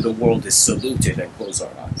do to the world is salute it and close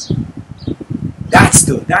our eyes. That's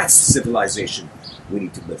the civilization we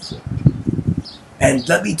need to live for. And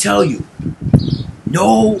let me tell you,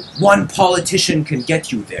 no one politician can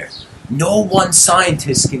get you there. No one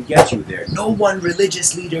scientist can get you there. No one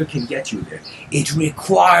religious leader can get you there. It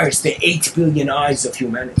requires the 8 billion eyes of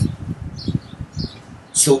humanity.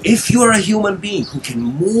 So if you're a human being who can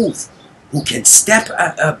move, who can step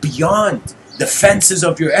beyond the fences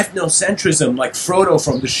of your ethnocentrism like Frodo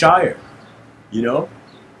from the Shire, you know,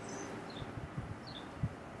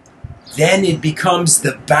 then it becomes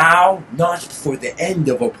the bow, not for the end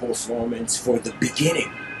of a performance, for the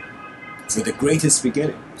beginning, for the greatest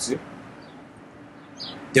beginning. See?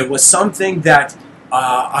 There was something that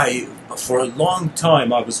for a long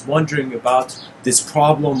time, I was wondering about this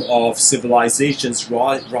problem of civilizations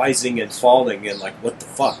rising and falling, and like, what the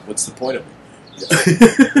fuck? What's the point of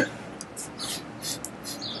it?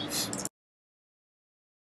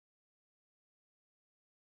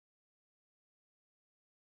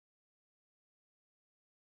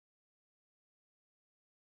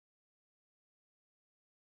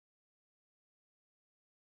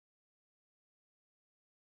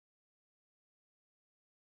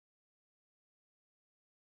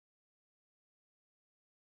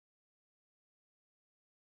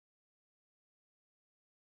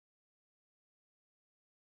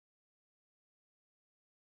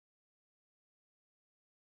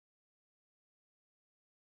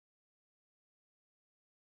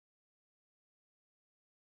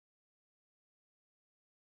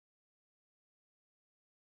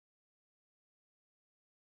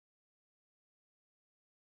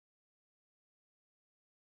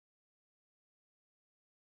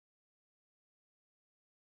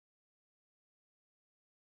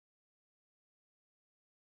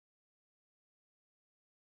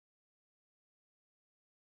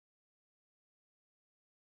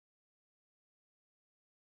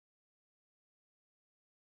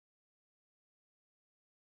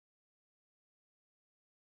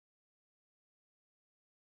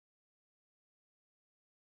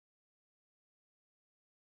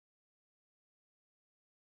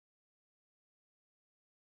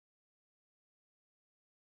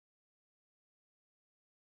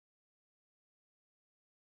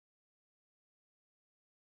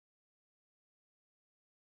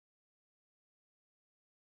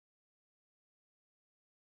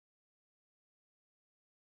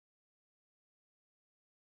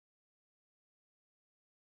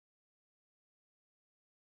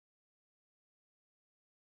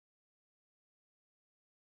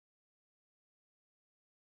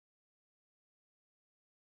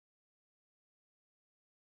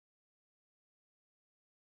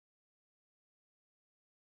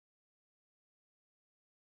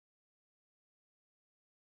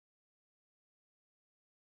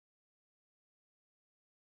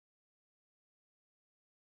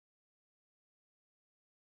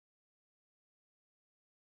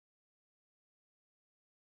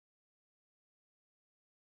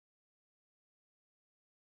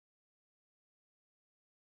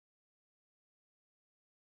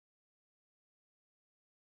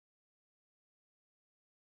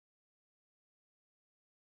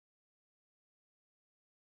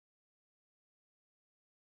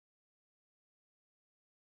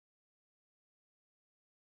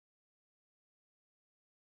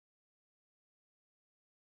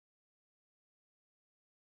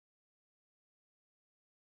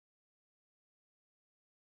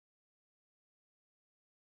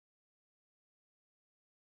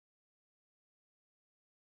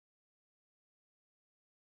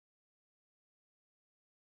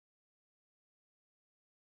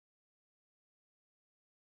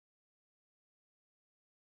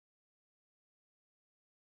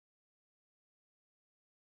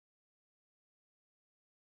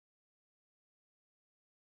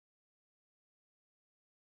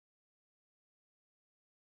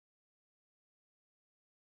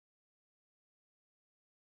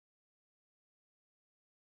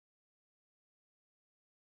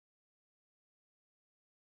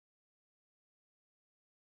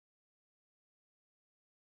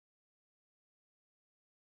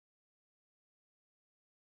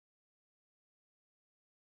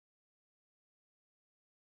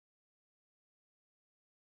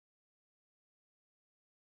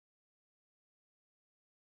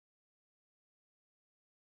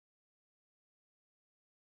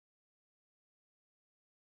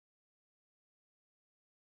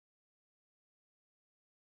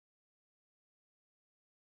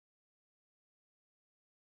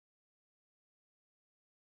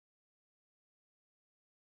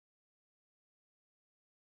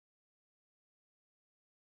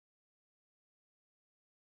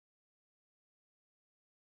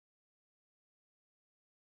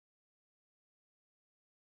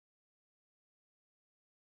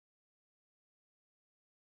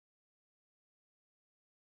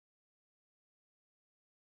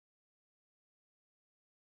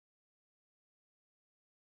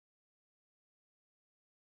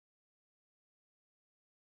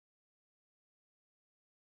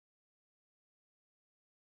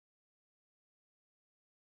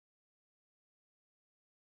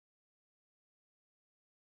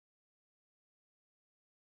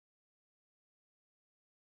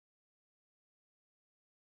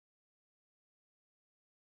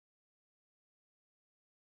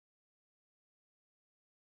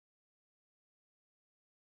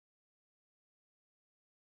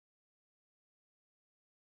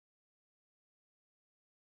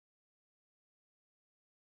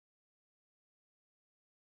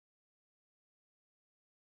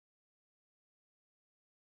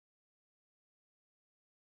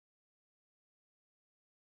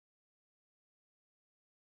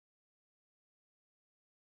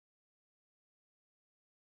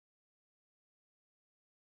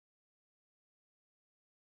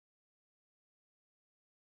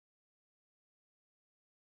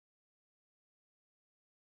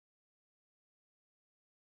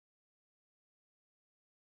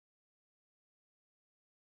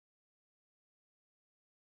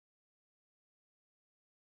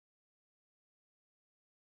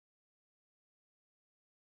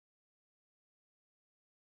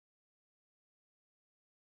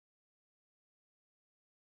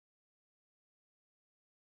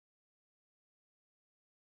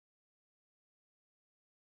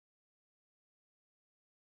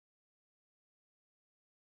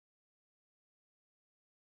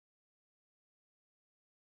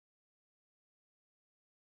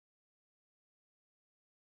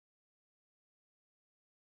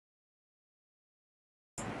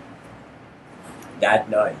 that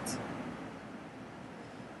night,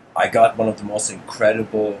 I got one of the most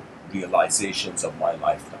incredible realizations of my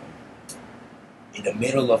lifetime. In the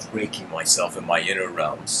middle of breaking myself in my inner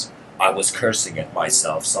realms, I was cursing at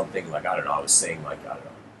myself, something like, I don't know, I was saying like, I don't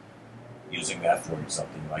know, using the F word or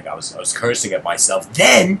something, like I was cursing at myself.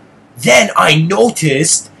 Then I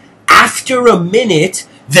noticed, after a minute,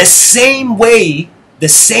 the same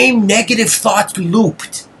negative thought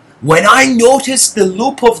looped. When I noticed the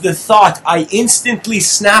loop of the thought, I instantly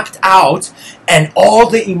snapped out, and all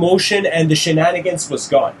the emotion and the shenanigans was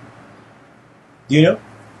gone. You know?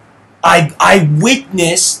 I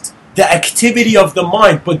witnessed the activity of the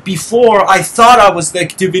mind, but before I thought I was the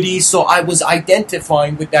activity, so I was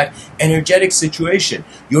identifying with that energetic situation.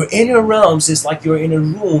 Your inner realms is like you're in a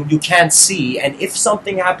room you can't see, and if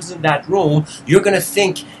something happens in that room, you're going to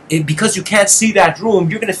think, because you can't see that room,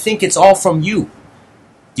 you're going to think it's all from you.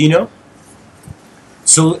 Do you know?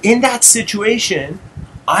 So in that situation,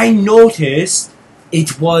 I noticed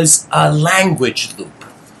it was a language loop.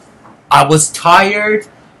 I was tired.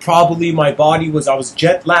 Probably my body was, I was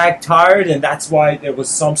jet lagged, tired, and that's why there was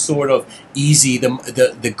some sort of easy,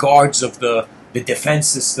 the guards of the defense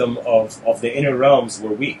system of the inner realms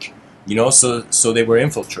were weak, you know, so they were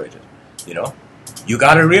infiltrated, you know. You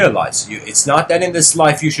got to realize, it's not that in this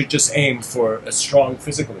life you should just aim for a strong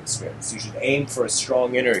physical experience. You should aim for a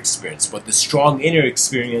strong inner experience, but the strong inner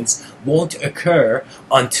experience won't occur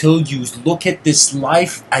until you look at this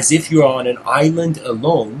life as if you're on an island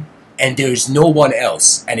alone, and there's no one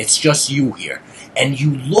else, and it's just you here. And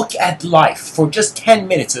you look at life for just 10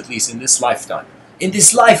 minutes at least in this lifetime. In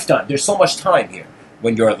this lifetime, there's so much time here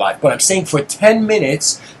when you're alive. But I'm saying for 10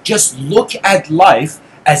 minutes, just look at life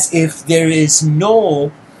as if there is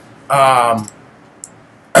no...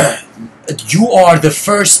 you are the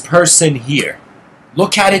first person here.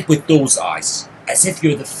 Look at it with those eyes. As if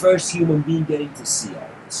you're the first human being getting to see all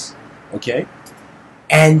this. Okay?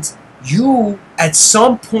 And you, at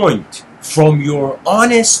some point, from your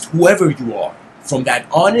honest, whoever you are, from that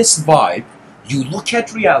honest vibe, you look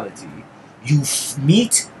at reality, you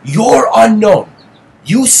meet your unknown.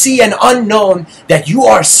 You see an unknown that you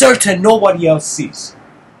are certain nobody else sees.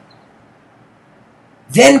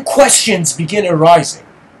 Then questions begin arising.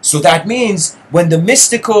 So that means when the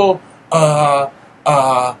mystical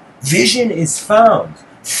vision is found,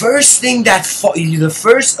 first thing that the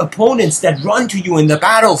first opponents that run to you in the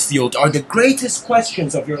battlefield are the greatest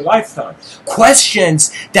questions of your lifetime.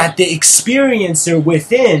 Questions that the experiencer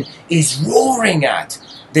within is roaring at.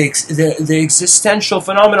 The existential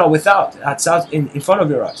phenomena without, that's out in front of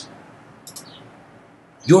your eyes.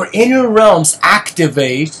 Your inner realms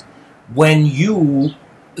activate when you,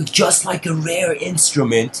 just like a rare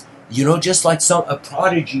instrument, you know, just like a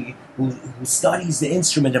prodigy who studies the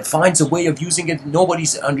instrument and finds a way of using it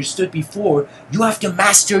nobody's understood before, you have to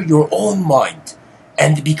master your own mind.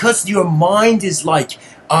 And because your mind is like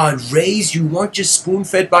raised, you weren't just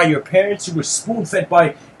spoon-fed by your parents, you were spoon-fed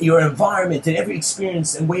by your environment and every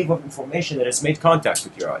experience and wave of information that has made contact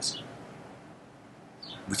with your eyes,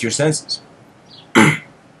 with your senses.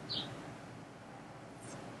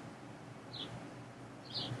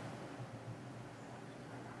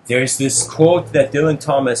 There's this quote that Dylan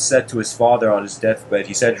Thomas said to his father on his deathbed.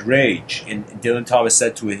 He said, "Rage." And Dylan Thomas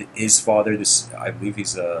said to his father, this, I believe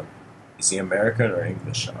is he American or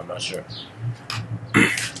English? I'm not sure.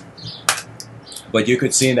 But you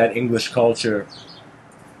could see in that English culture,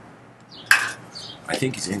 I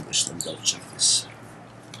think he's English. Let me double check this.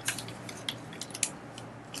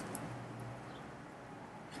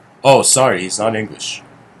 Oh, sorry, he's not English.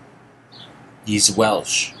 He's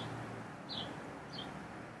Welsh.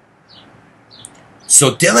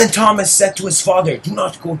 So Dylan Thomas said to his father, "Do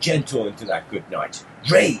not go gentle into that good night.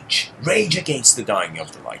 Rage. Rage against the dying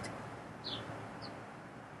of the light."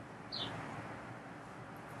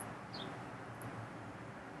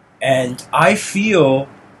 And I feel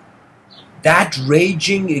that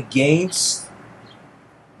raging against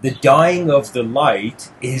the dying of the light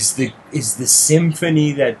is the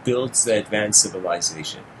symphony that builds the advanced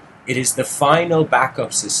civilization. It is the final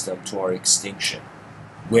backup system to our extinction,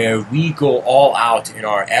 where we go all out in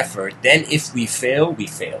our effort. Then if we fail, we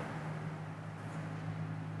fail.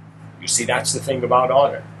 You see, that's the thing about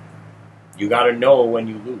honor. You got to know when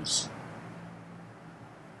you lose.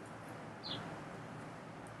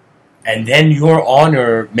 And then your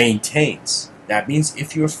honor maintains. That means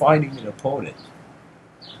if you're fighting an opponent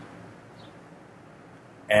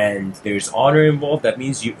and there's honor involved, that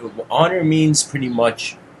means honor means pretty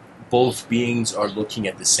much both beings are looking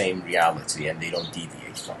at the same reality and they don't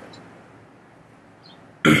deviate from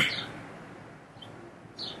it.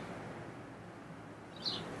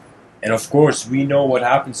 And of course, we know what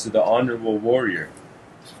happens to the honorable warrior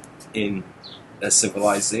in a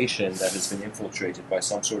civilization that has been infiltrated by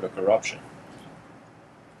some sort of corruption.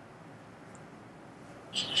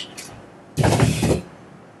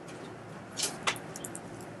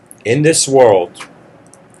 In this world,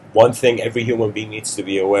 one thing every human being needs to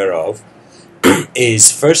be aware of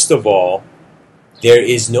is, first of all, there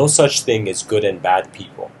is no such thing as good and bad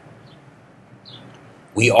people.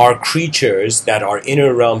 We are creatures that our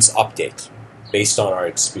inner realms update based on our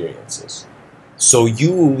experiences. So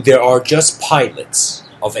there are just pilots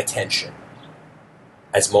of attention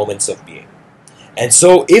as moments of being. And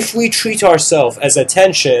so if we treat ourselves as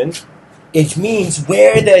attention, it means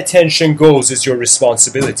where the attention goes is your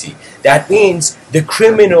responsibility. That means the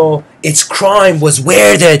criminal, its crime was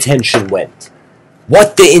where the attention went.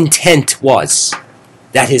 What the intent was.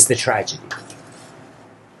 That is the tragedy.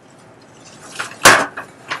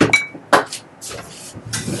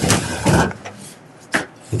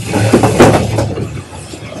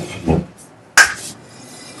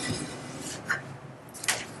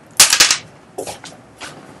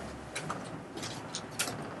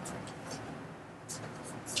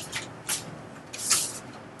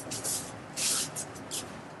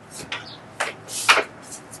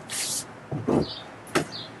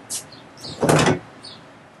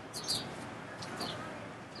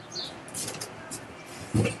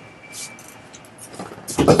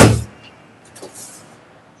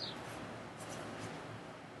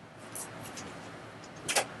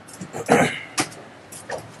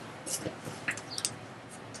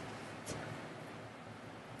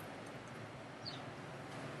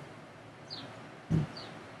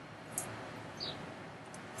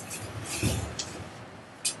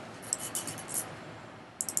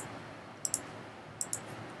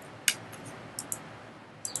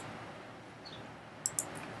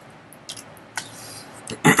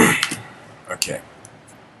 Okay.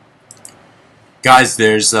 Guys,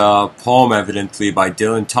 there's a poem evidently by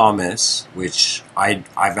Dylan Thomas, which I've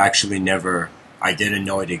actually I didn't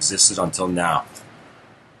know it existed until now.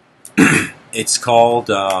 It's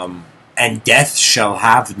called, And Death Shall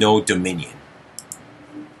Have No Dominion.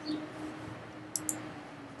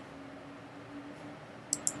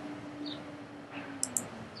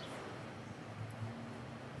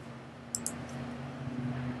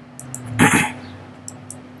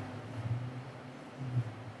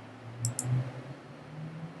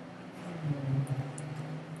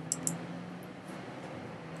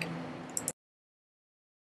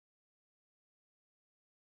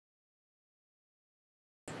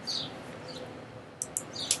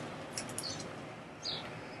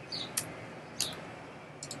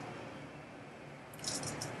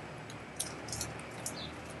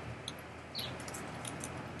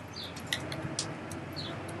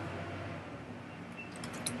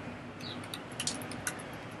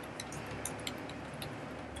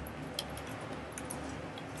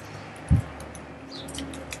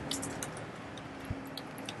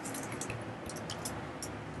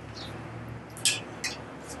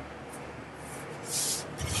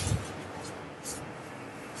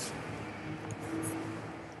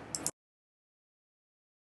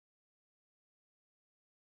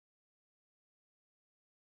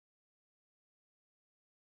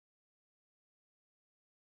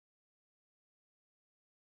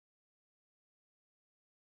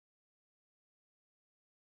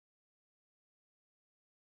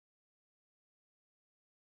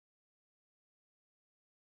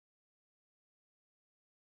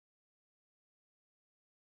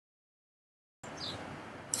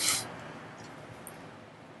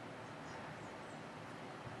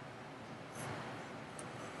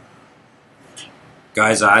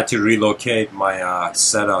 Guys, I had to relocate my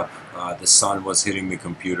setup. The sun was hitting the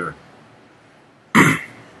computer.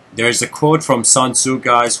 There's a quote from Sun Tzu,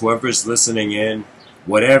 guys. Whoever's listening in,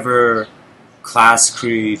 whatever class,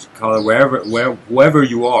 creed, color, whoever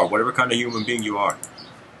you are, whatever kind of human being you are,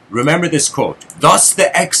 remember this quote. Thus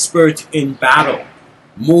the expert in battle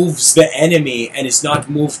moves the enemy and is not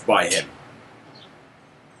moved by him.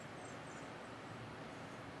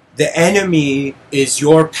 The enemy is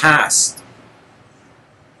your past.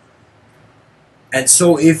 And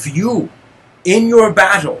so if you, in your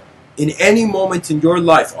battle, in any moment in your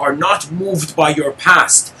life, are not moved by your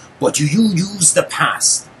past, but you use the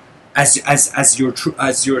past as your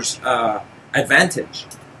advantage,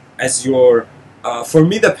 as your for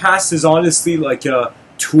me, the past is honestly like a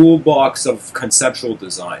toolbox of conceptual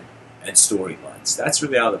design and storylines. That's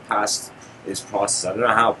really how the past is processed. I don't know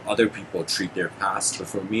how other people treat their past, but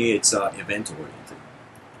for me, it's event oriented.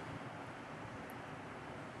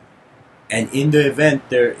 And in the event,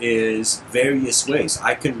 there is various ways.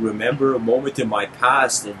 I can remember a moment in my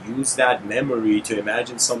past and use that memory to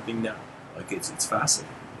imagine something now. Like it's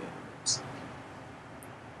fascinating.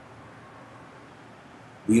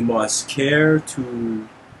 We must care to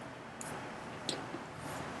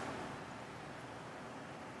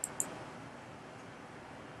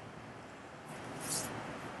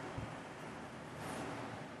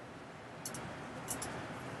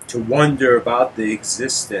wonder about the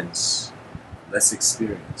existence less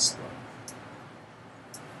experienced.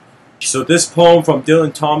 So this poem from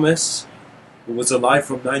Dylan Thomas, who was alive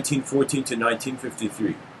from 1914 to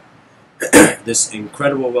 1953, this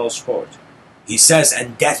incredible Welsh poet, he says,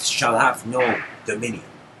 "And death shall have no dominion.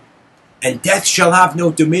 And death shall have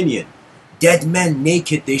no dominion. Dead men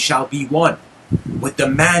naked they shall be one, with the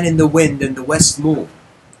man in the wind and the west moon.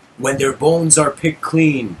 When their bones are picked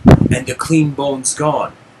clean, and the clean bones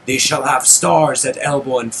gone, they shall have stars at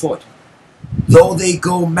elbow and foot. Though they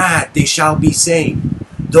go mad, they shall be sane.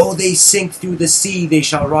 Though they sink through the sea, they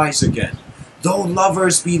shall rise again. Though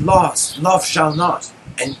lovers be lost, love shall not,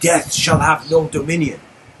 and death shall have no dominion.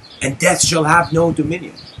 And death shall have no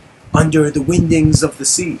dominion under the windings of the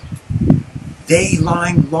sea. They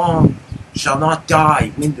lying long shall not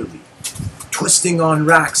die windily, twisting on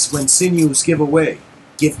racks when sinews give way,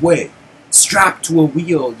 strapped to a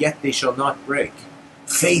wheel, yet they shall not break.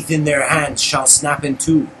 Faith in their hands shall snap in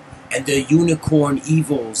two, and the unicorn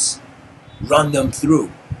evils run them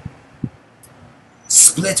through.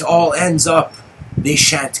 Split all ends up, they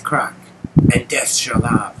shan't crack, and death shall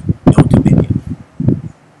have no dominion.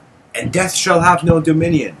 And death shall have no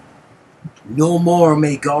dominion. No more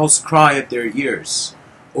may gulls cry at their ears,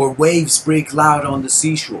 or waves break loud on the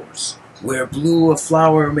seashores. Where blew a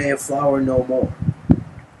flower, may a flower no more.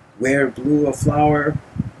 Where blew a flower,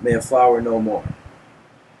 may a flower no more.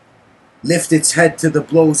 Lift its head to the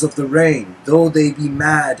blows of the rain, though they be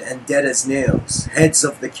mad and dead as nails. Heads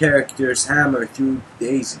of the characters hammer through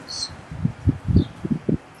daisies.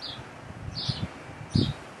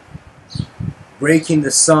 Breaking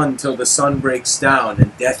the sun till the sun breaks down,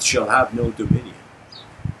 and death shall have no dominion.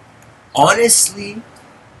 Honestly,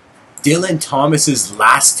 Dylan Thomas's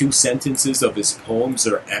last two sentences of his poems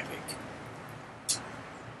are epic.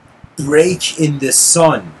 Break in the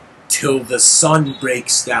sun till the sun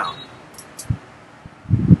breaks down,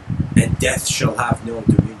 and death shall have no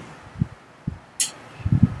dominion.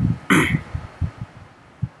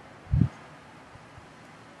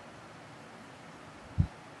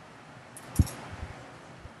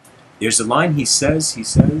 There's a line he says,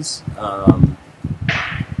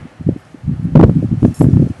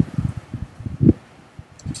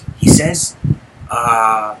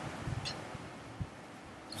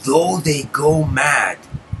 though they go mad,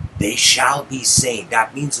 they shall be sane.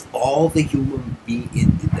 That means all the human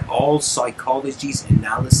being, all psychology's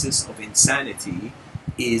analysis of insanity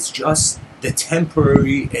is just the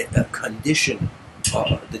temporary condition,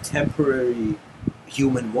 the temporary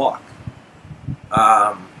human walk.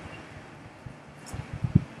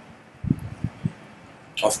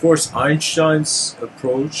 Of course, Einstein's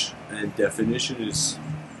approach and definition is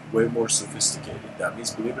way more sophisticated. That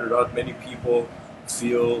means, believe it or not, many people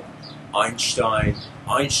feel Einstein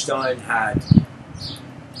had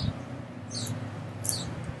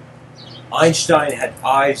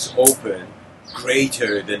eyes open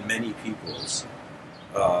greater than many people's.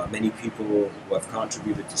 Many people who have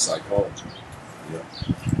contributed to psychology. Yeah.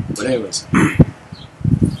 But anyways,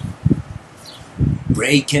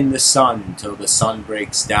 break in the sun till the sun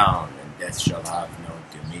breaks down, and death shall have no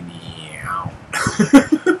dominion.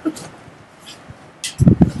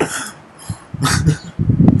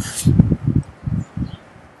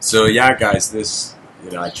 So yeah, guys, this,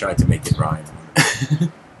 I tried to make it rhyme.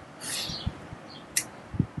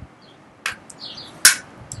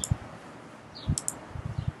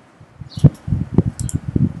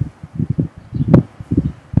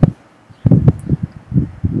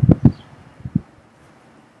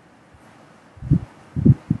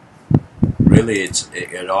 Really,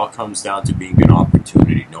 it all comes down to being an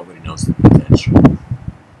opportunity. Nobody knows the potential.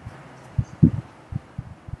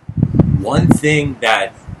 One thing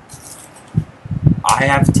that I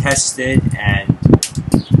have tested and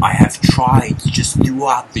I have tried just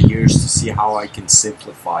throughout the years to see how I can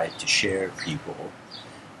simplify it to share people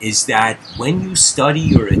is that when you study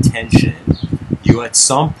your attention, you at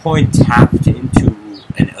some point tapped into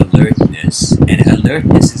an alertness, and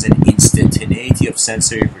alertness is an instantaneity of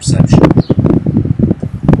sensory perception.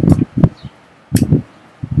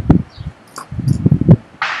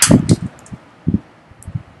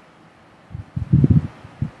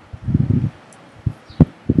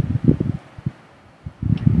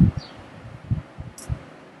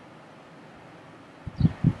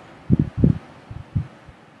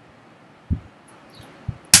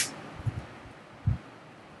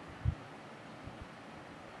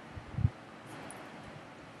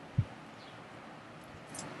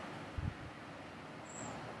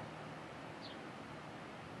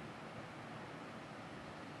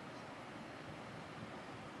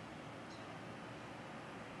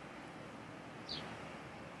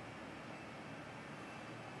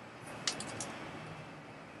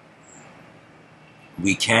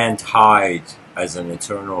 We can't hide as an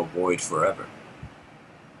eternal void forever.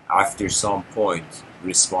 After some point,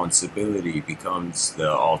 responsibility becomes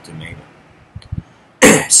the ultimatum.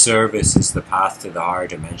 Service is the path to the higher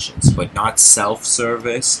dimensions, but not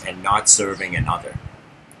self-service and not serving another.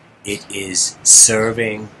 It is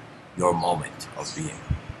serving your moment of being.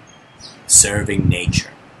 Serving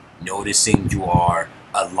nature. Noticing you are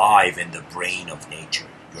alive in the brain of nature.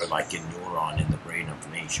 You're like a neuron in the brain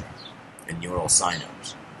of nature. A neural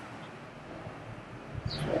synapse.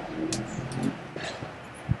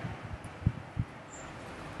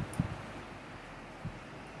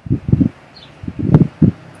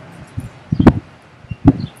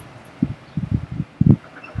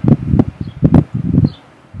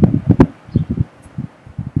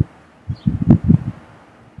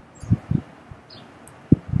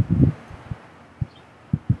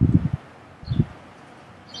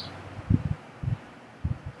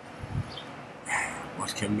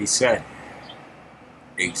 What can be said?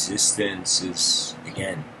 Existence is,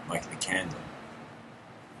 again, like the candle.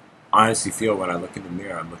 I honestly feel when I look in the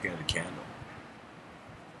mirror, I'm looking at a candle.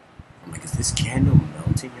 I'm like, is this candle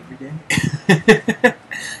melting every day?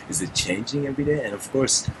 Is it changing every day? And of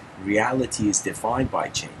course, reality is defined by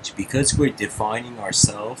change. Because we're defining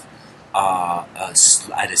ourselves at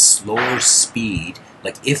a slower speed,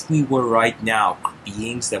 like if we were right now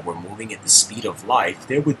beings that were moving at the speed of light,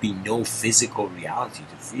 there would be no physical reality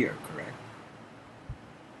to fear, correct?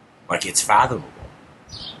 Like it's fathomable.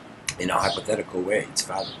 In a hypothetical way, it's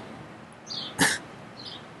fathomable.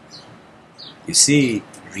 You see,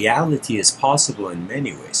 reality is possible in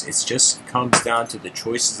many ways. It just comes down to the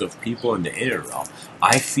choices of people in the inner realm.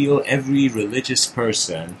 I feel every religious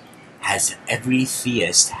person every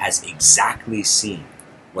theist has exactly seen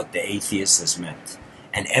what the atheist has meant.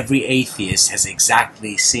 And every atheist has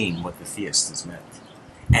exactly seen what the theist has meant.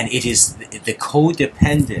 And it is the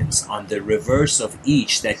codependence on the reverse of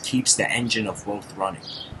each that keeps the engine of both running.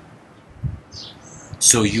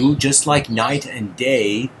 So you, just like night and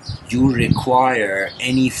day, you require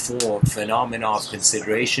any form, phenomena of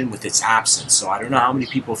consideration with its absence. So I don't know how many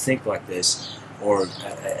people think like this, or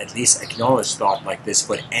at least acknowledge thought like this,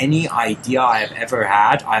 but any idea I've ever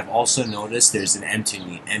had, I've also noticed there's an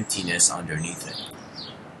emptiness underneath it.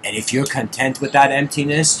 And if you're content with that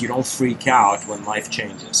emptiness, you don't freak out when life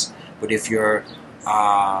changes. But if you're,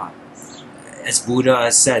 as Buddha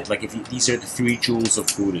has said, like these are the three jewels of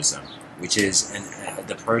Buddhism, which is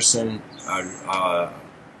the person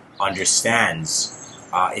understands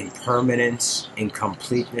impermanence,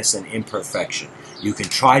 incompleteness, and imperfection. You can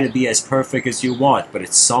try to be as perfect as you want, but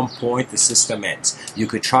at some point the system ends. You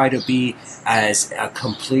could try to be as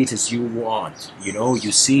complete as you want. You know,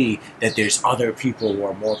 you see that there's other people who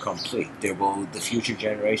are more complete. The future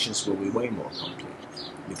generations will be way more complete.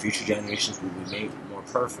 The future generations will be made more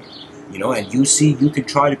perfect. You know, and you see, you can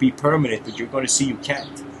try to be permanent, but you're going to see you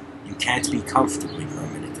can't. You can't be comfortably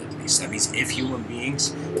permanent, at least. That means if human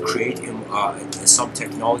beings create some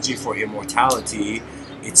technology for immortality,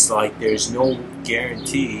 it's like there's no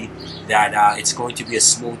guarantee that it's going to be a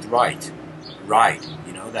smooth ride.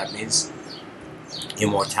 You know, that means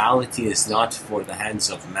immortality is not for the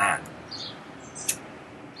hands of man.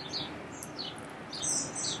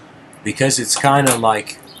 Because it's kind of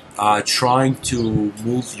like trying to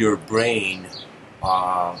move your brain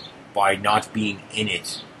by not being in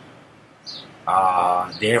it.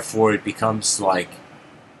 Therefore, it becomes like,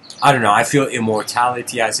 I don't know, I feel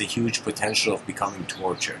immortality has a huge potential of becoming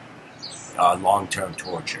torture, long-term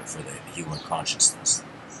torture for the human consciousness.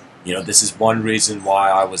 You know, this is one reason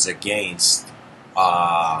why I was against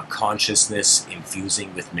consciousness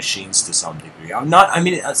infusing with machines to some degree.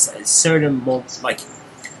 A certain, like,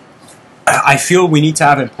 I feel we need to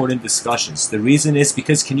have important discussions. The reason is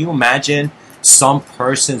because, can you imagine some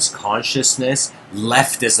person's consciousness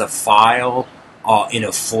left as a file in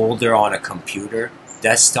a folder on a computer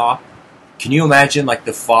desktop? Can you imagine, like,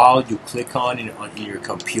 the file you click on your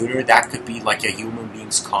computer, that could be like a human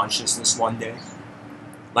being's consciousness one day?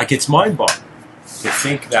 Like, it's mind-boggling to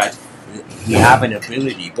think that we have an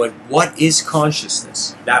ability. But what is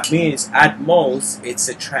consciousness? That means, at most,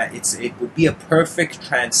 it would be a perfect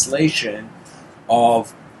translation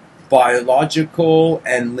of biological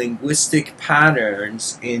and linguistic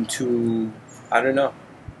patterns into, I don't know,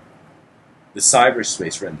 the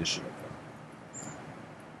cyberspace rendition of them.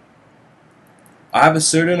 I have a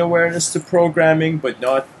certain awareness to programming, but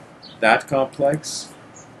not that complex.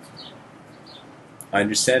 I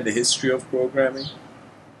understand the history of programming.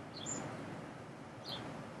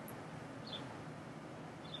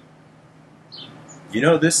 You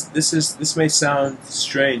know, this may sound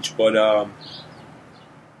strange, but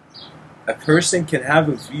a person can have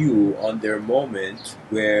a view on their moment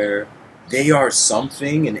where they are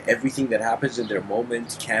something and everything that happens in their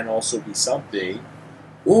moment can also be something,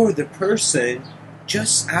 or the person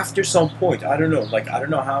just after some point, I don't know, like I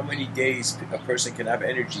don't know how many days a person can have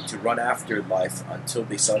energy to run after life until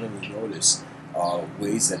they suddenly notice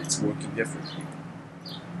ways that it's working differently.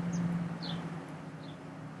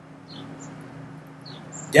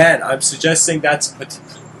 Dan, I'm suggesting that's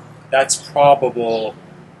probable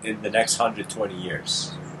in the next 120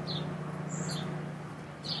 years.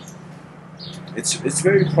 It's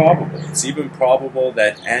very probable. It's even probable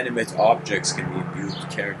that animate objects can be imbued with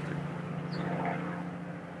character.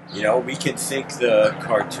 You know, we can think the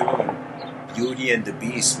cartoon Beauty and the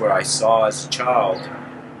Beast, where I saw as a child,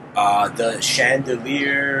 the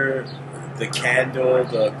chandelier, the candle,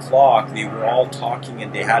 the clock, they were all talking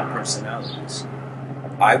and they had personalities.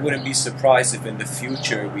 I wouldn't be surprised if in the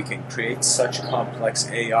future we can create such complex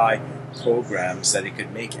AI programs that it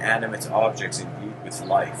could make animate objects imbued with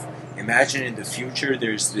life. Imagine in the future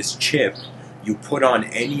there's this chip you put on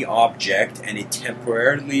any object and it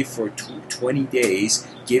temporarily for 20 days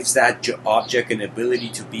gives that object an ability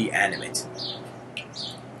to be animate.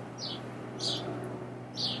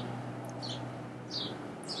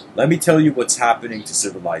 Let me tell you what's happening to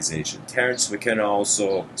civilization. Terence McKenna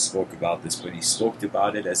also spoke about this, but he spoke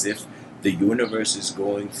about it as if the universe is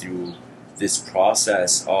going through this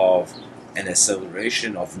process of an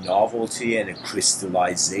acceleration of novelty and a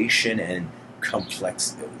crystallization and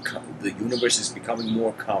complex. The universe is becoming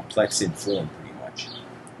more complex in form, pretty much.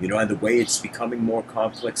 You know, and the way it's becoming more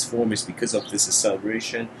complex form is because of this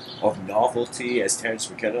acceleration of novelty, as Terence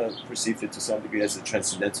McKenna perceived it to some degree as a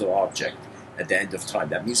transcendental object at the end of time.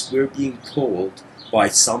 That means we're being pulled by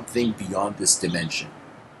something beyond this dimension.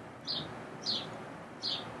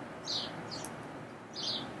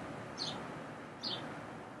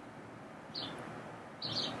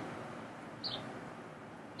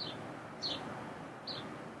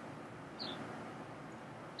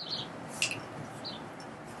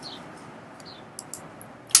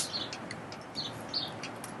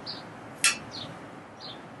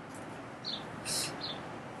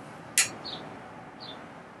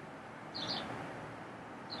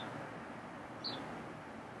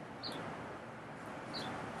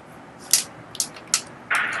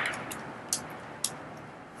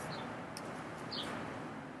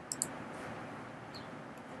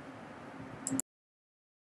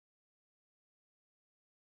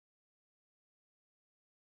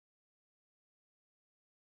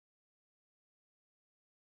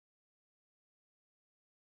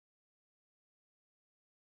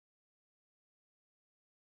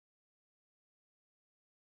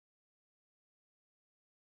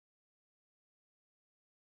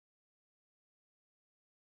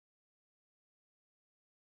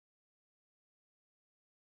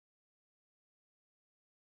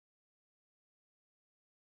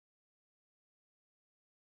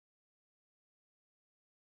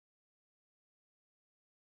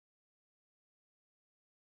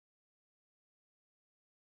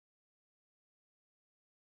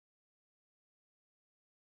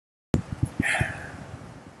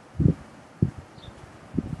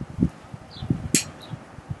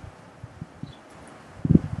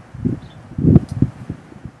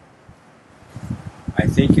 I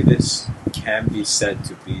think this can be said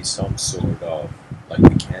to be some sort of, like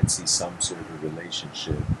we can see some sort of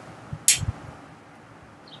relationship.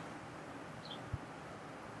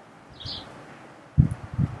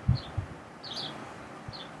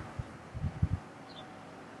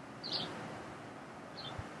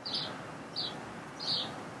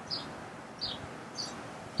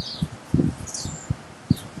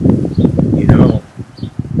 You know,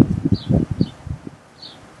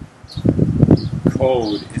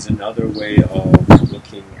 code is another way of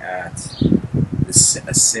looking at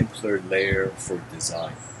a simpler layer for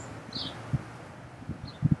design.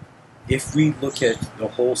 If we look at the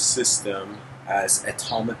whole system as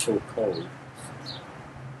atomical code,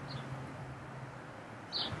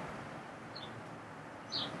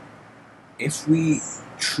 if we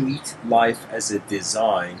treat life as a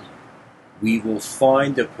design, we will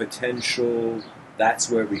find a potential. That's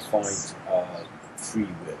where we find free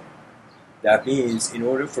will. That means in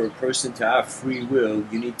order for a person to have free will,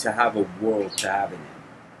 you need to have a world to have it in.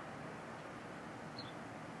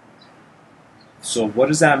 So what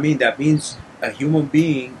does that mean? That means a human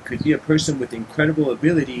being could be a person with incredible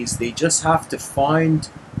abilities. They just have to find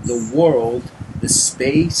the world, the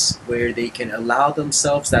space where they can allow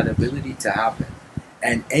themselves that ability to happen.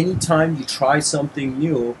 And anytime you try something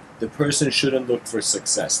new, the person shouldn't look for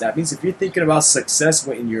success. That means if you're thinking about success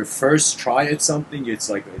when in your first try at something, it's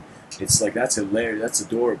like It's like, that's hilarious, that's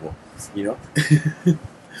adorable, you know.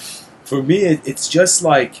 For me, it's just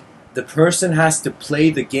like the person has to play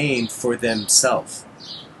the game for themselves.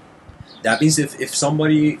 That means if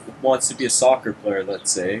somebody wants to be a soccer player,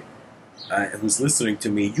 let's say, who's listening to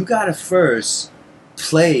me, you gotta first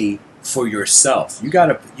play for yourself.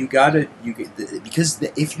 Because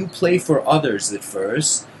if you play for others at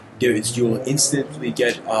first, you'll instantly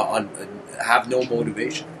get have no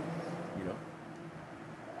motivation. You know,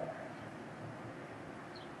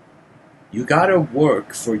 you gotta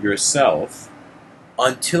work for yourself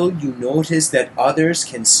until you notice that others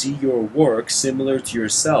can see your work similar to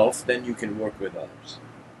yourself. Then you can work with others.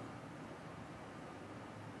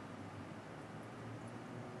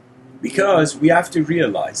 Because we have to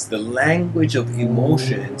realize the language of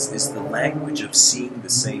emotions is the language of seeing the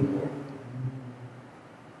same world.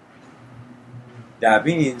 That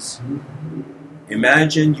means,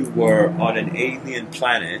 imagine you were on an alien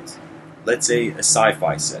planet, let's say a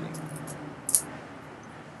sci-fi setting.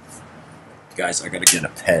 Guys, I gotta get a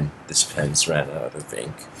pen. This pen's ran out of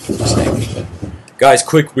ink. Guys,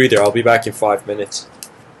 quick breather. I'll be back in 5 minutes.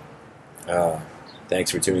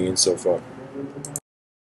 Thanks for tuning in so far.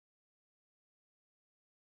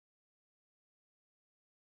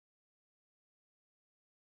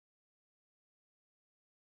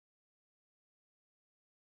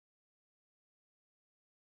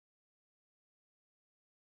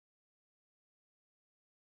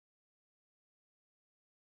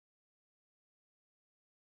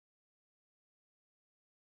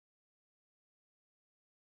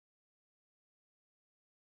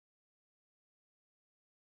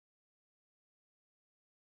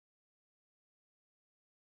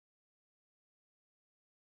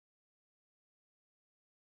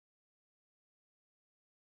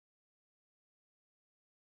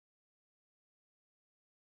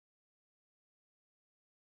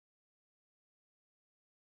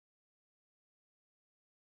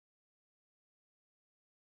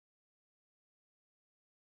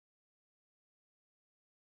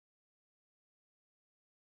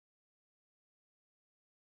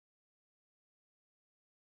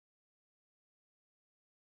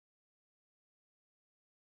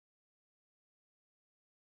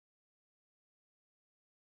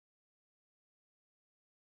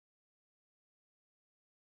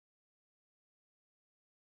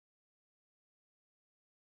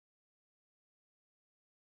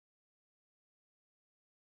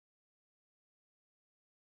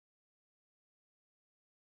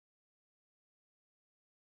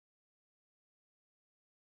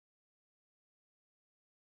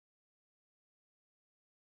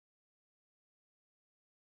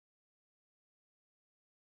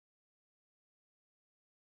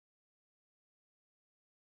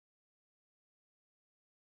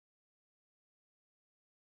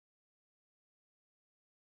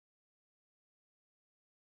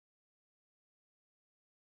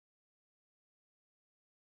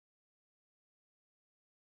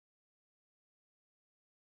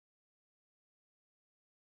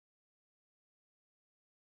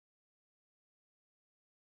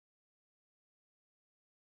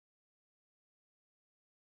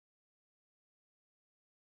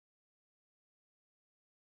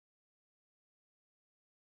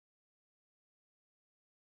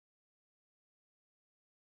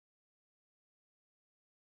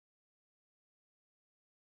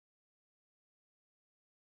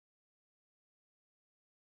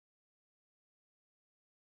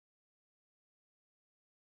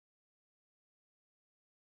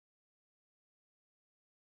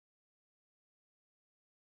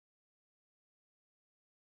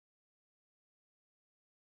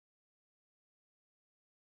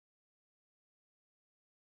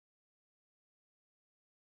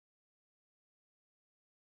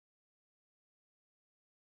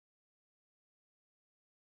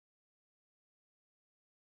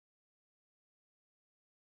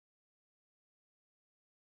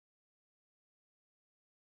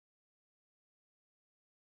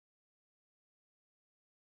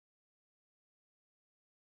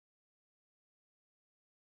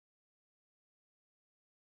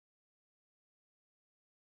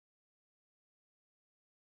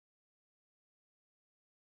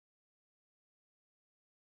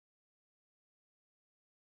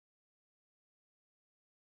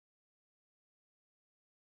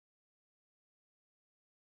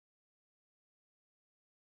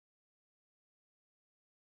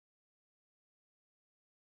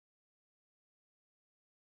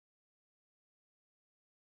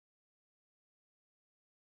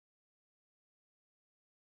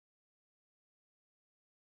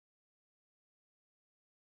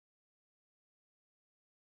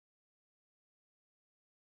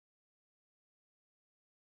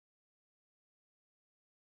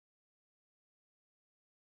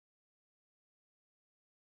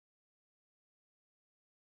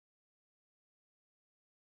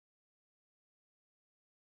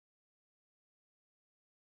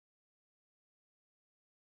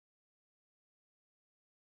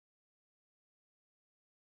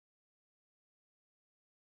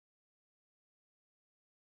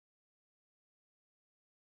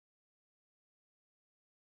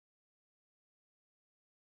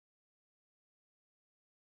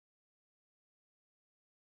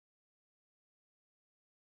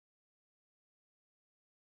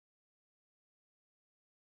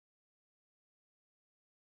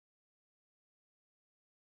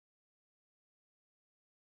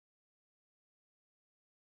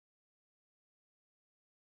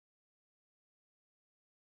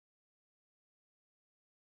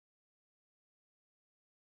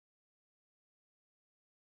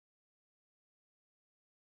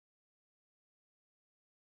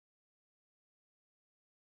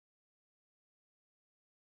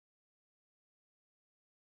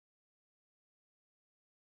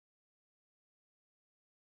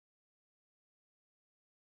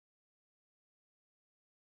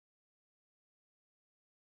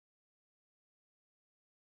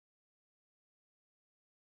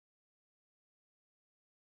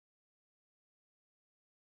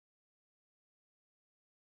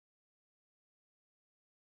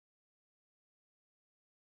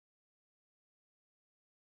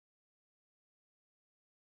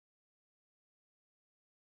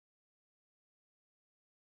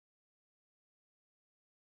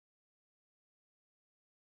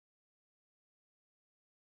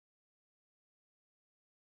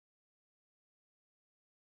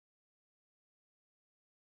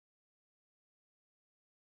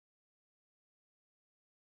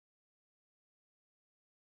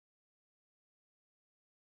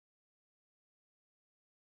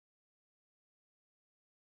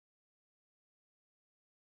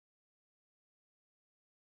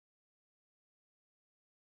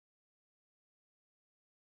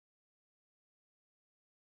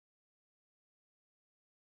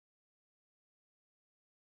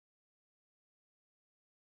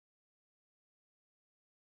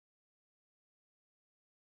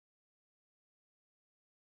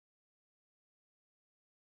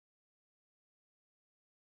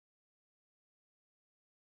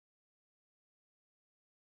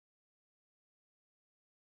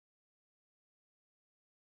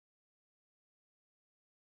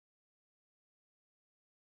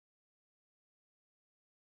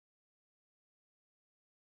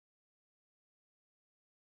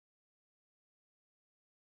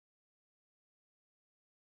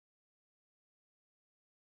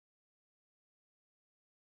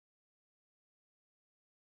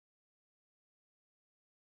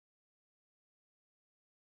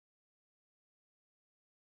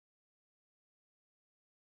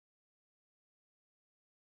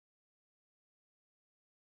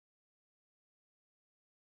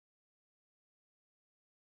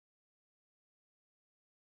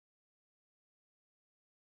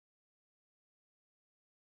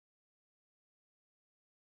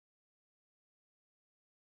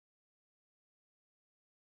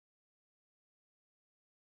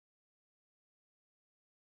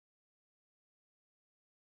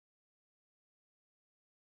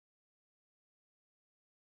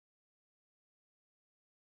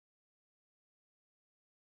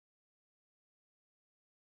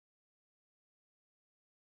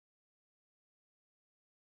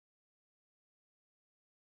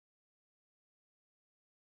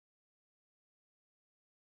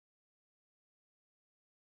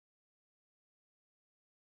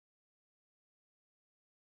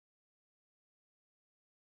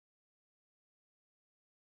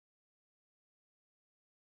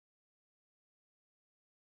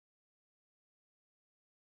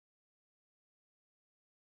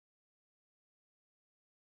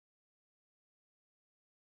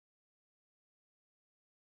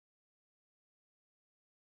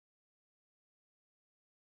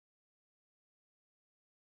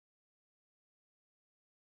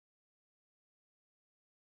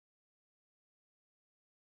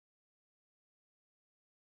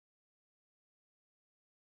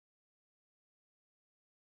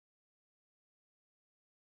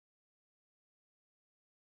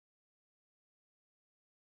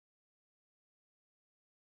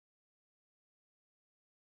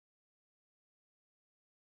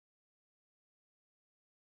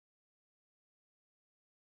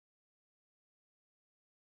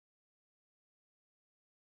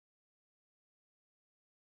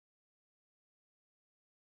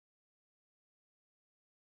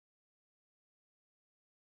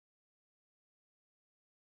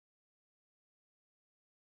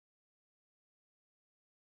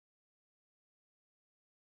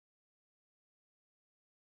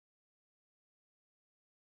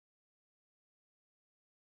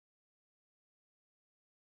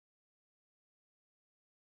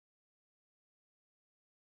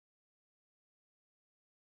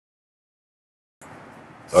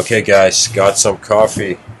 Okay, guys, got some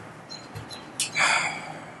coffee.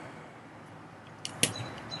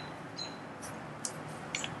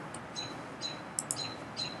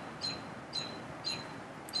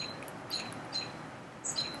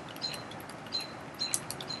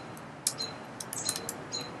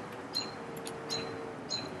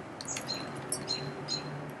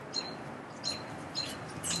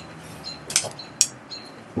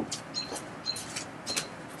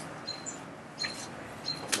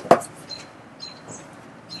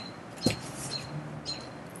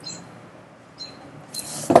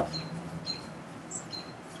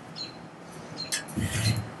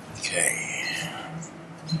 Okay.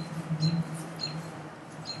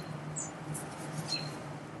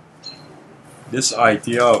 This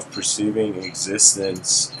idea of perceiving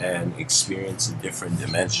existence and experience in different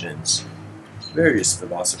dimensions, various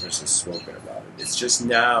philosophers have spoken about it. It's just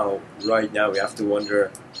now, right now, we have to wonder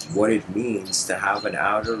what it means to have an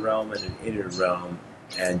outer realm and an inner realm,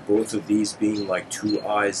 and both of these being like two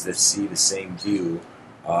eyes that see the same view,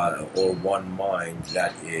 or one mind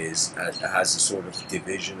that has a sort of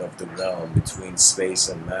division of the realm between space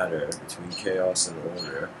and matter, between chaos and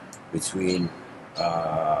order, between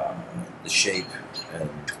the shape and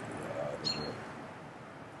the world.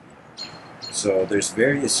 So there's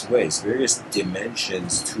various ways, various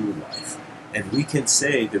dimensions to life. And we can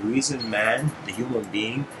say the reason man, the human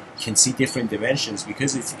being, can see different dimensions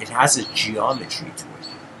because it has a geometry to it.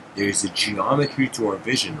 There's a geometry to our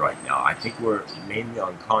vision right now. I think we're mainly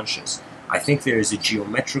unconscious. I think there is a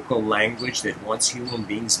geometrical language that once human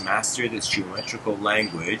beings master this geometrical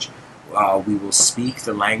language, we will speak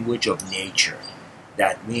the language of nature.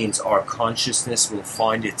 That means our consciousness will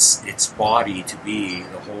find its body to be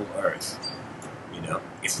the whole earth,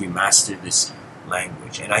 if we master this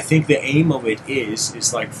language. And I think the aim of it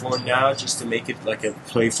is like, for now, just to make it like a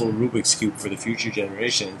playful Rubik's Cube for the future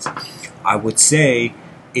generations, I would say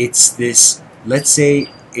it's this, let's say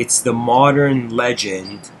it's the modern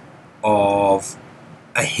legend of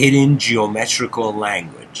a hidden geometrical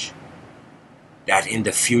language that in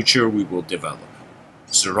the future we will develop.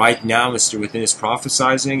 So right now, Mr. Within is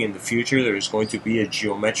prophesizing in the future there is going to be a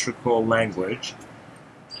geometrical language,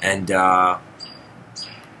 and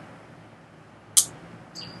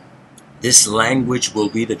this language will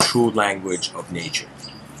be the true language of nature.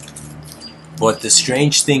 But the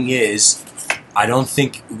strange thing is, I don't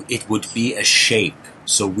think it would be a shape.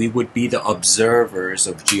 So we would be the observers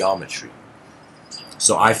of geometry.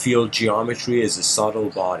 So I feel geometry is a subtle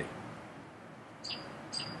body,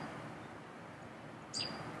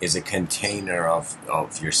 is a container of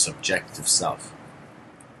your subjective self.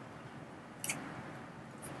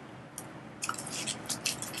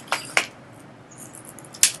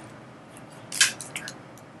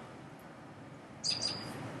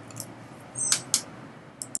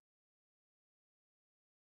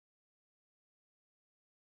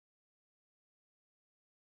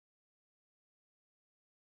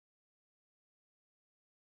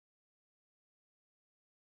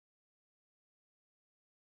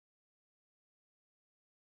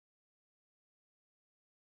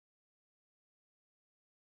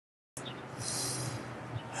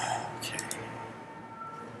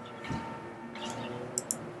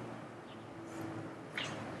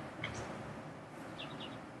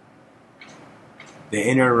 The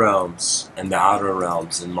inner realms and the outer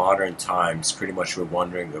realms in modern times, pretty much we're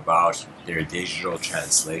wondering about their digital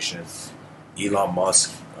translation. Elon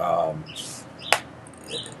Musk,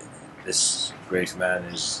 this great man,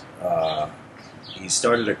 he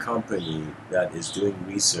started a company that is doing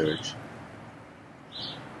research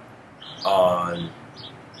on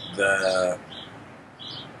the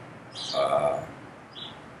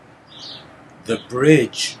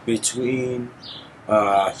bridge between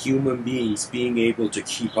human beings being able to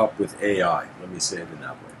keep up with AI. Let me say it in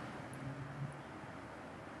that way.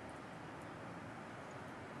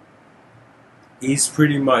 He's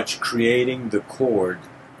pretty much creating the cord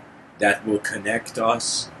that will connect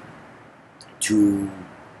us to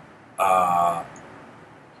AI,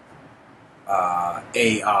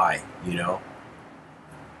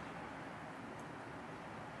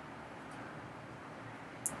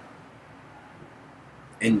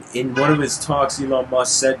 And in one of his talks, Elon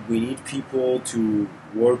Musk said we need people to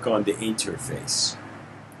work on the interface.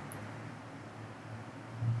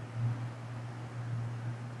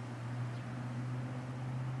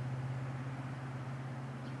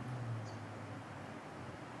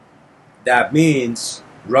 That means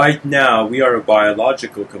right now we are a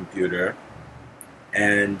biological computer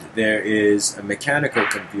and there is a mechanical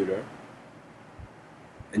computer,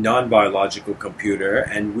 a non-biological computer,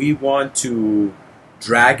 and we want to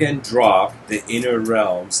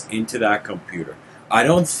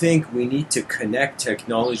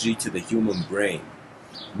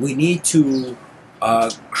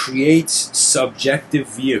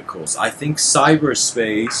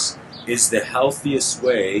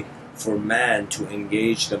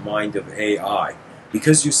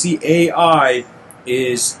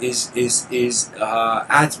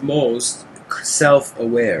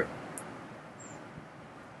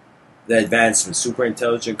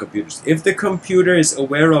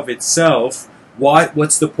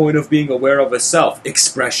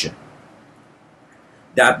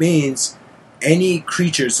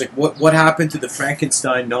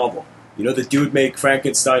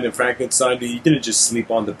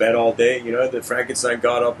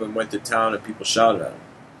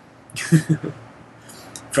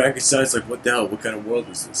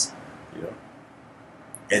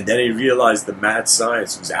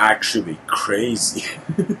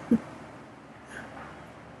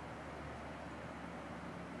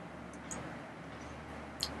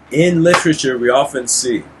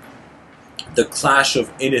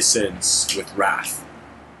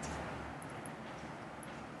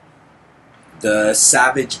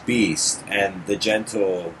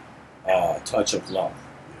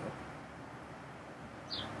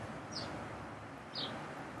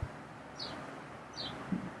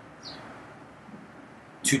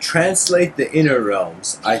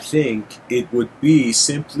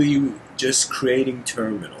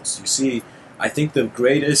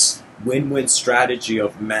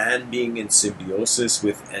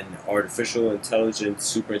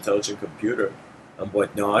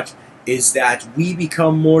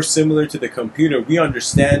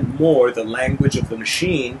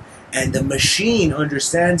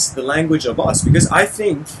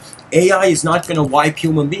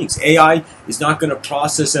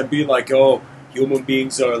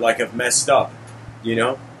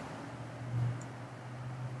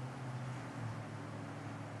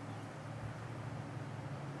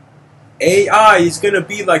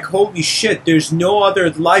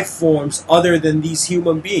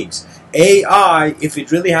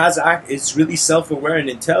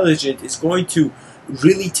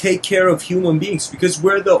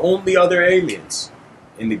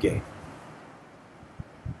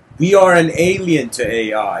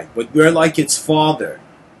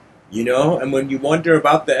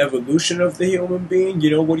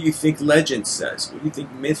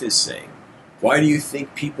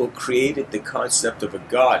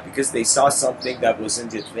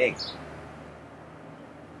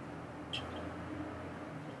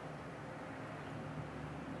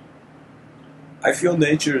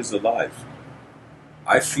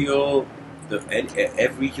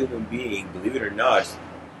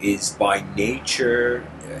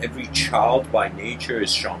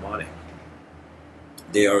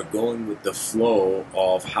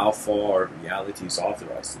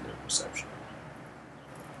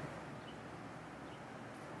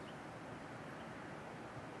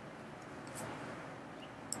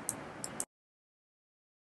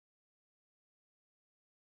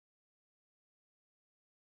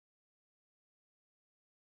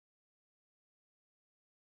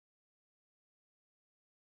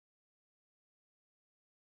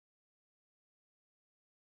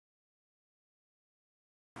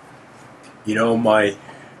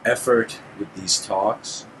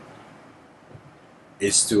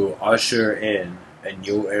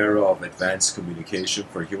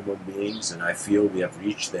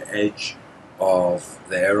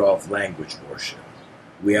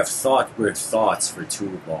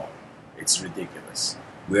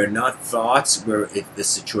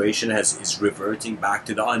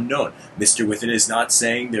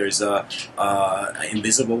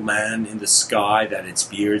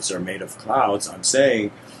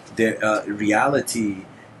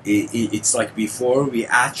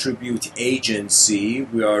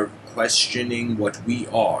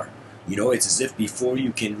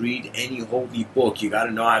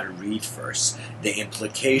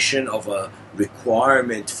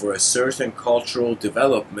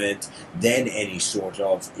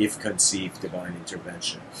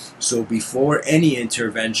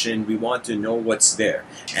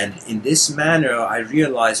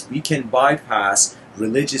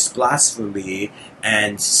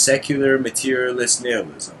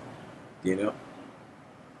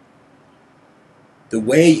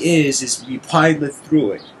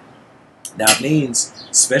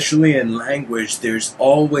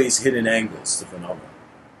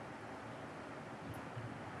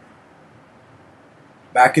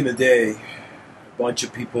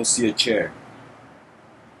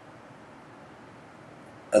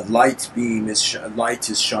a light beam is light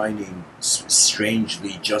is shining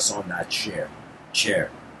strangely just on that chair,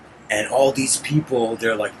 and all these people,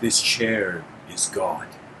 they're like, this chair is God,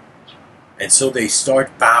 and so they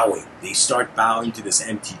start bowing. They start bowing to this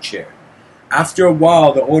empty chair. After a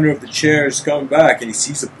while, the owner of the chair is coming back, and he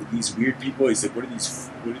sees these weird people. He's like, what are these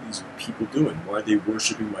people doing? Why are they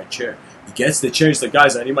worshiping my chair? He gets the chair. He's like,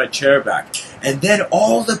 guys, I need my chair back. And then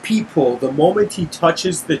all the people, the moment he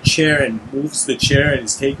touches the chair and moves the chair and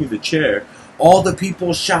is taking the chair, all the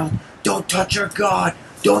people shout, don't touch our God.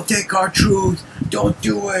 Don't take our truth. Don't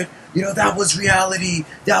do it. You know, that was reality.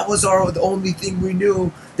 That was the only thing we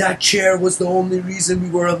knew. That chair was the only reason we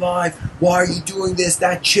were alive. Why are you doing this?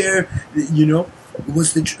 That chair, you know,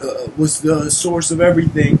 was the source of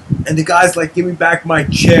everything. And the guy's like, give me back my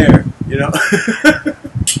chair, you know.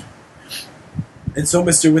 And so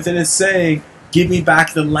Mr. Within is saying, give me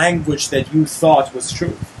back the language that you thought was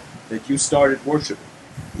true, that you started worshiping.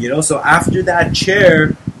 You know, so after that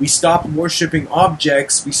chair, we stopped worshiping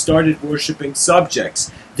objects, we started worshiping subjects.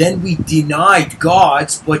 Then we denied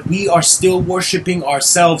gods, but we are still worshiping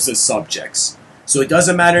ourselves as subjects. So it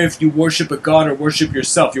doesn't matter if you worship a god or worship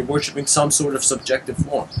yourself, you're worshiping some sort of subjective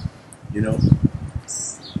form. You know?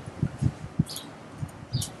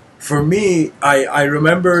 For me, I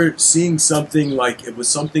remember seeing something like, it was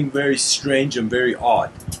something very strange and very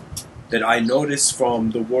odd that I noticed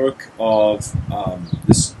from the work of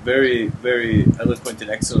this very, very eloquent and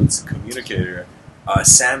excellent communicator,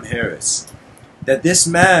 Sam Harris. That this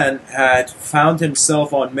man had found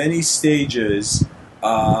himself on many stages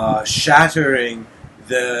shattering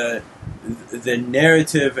the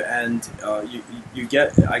narrative and you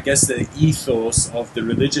get, I guess, the ethos of the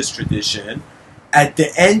religious tradition, at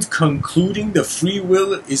the end concluding the free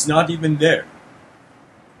will is not even there.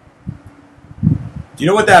 Do you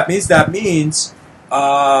know what that means? That means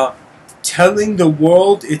telling the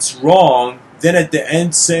world it's wrong, then at the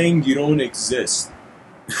end saying you don't exist.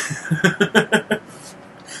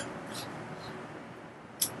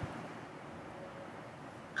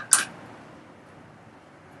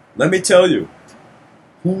 Let me tell you,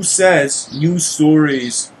 who says news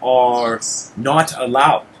stories are not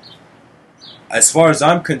allowed? As far as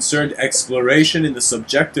I'm concerned, exploration in the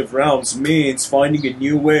subjective realms means finding a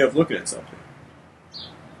new way of looking at something.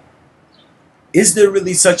 Is there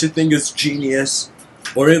really such a thing as genius?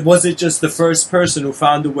 Or was it just the first person who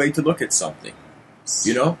found a way to look at something?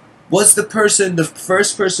 You know? Was the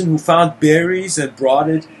first person who found berries and brought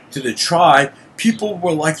it to the tribe, people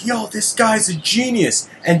were like, yo, this guy's a genius.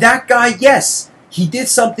 And that guy, yes, he did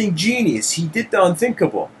something genius. He did the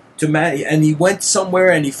unthinkable. And he went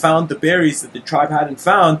somewhere and he found the berries that the tribe hadn't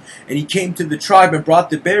found, and he came to the tribe and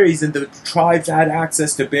brought the berries, and the tribes had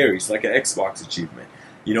access to berries, like an Xbox achievement.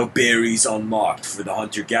 You know, berries unlocked for the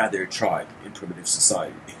hunter-gatherer tribe in primitive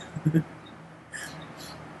society.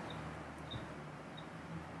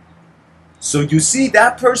 So you see,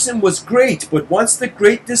 that person was great, but once the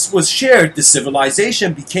greatness was shared, the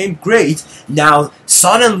civilization became great. Now,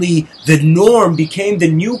 suddenly, the norm became the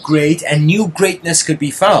new great, and new greatness could be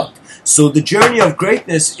found. So the journey of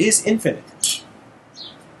greatness is infinite.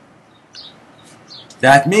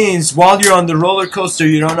 That means, while you're on the roller coaster,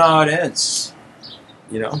 you don't know how it ends.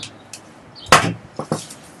 You know?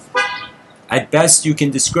 At best, you can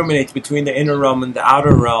discriminate between the inner realm and the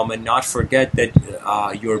outer realm and not forget that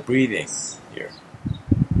you're breathing here.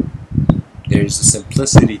 There's a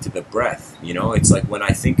simplicity to the breath, you know? It's like when I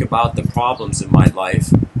think about the problems in my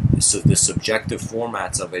life, so the subjective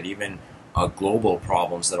formats of it, even global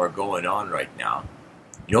problems that are going on right now,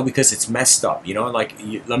 you know, because it's messed up, you know? Like,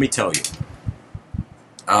 let me tell you,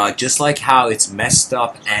 just like how it's messed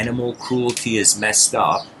up, animal cruelty is messed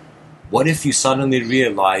up, what if you suddenly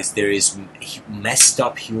realize there is messed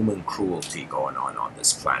up human cruelty going on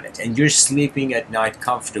this planet, and you're sleeping at night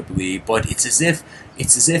comfortably, but it's as if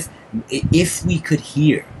we could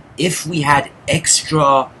hear, if we had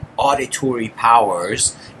extra auditory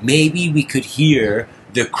powers, maybe we could hear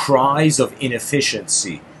the cries of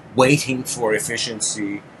inefficiency, waiting for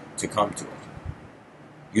efficiency to come to it.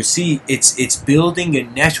 You see, it's building a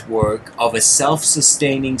network of a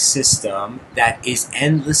self-sustaining system that is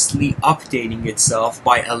endlessly updating itself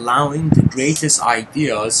by allowing the greatest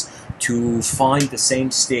ideas to find the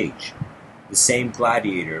same stage, the same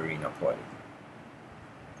gladiator arena play.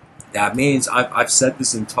 That means, I've said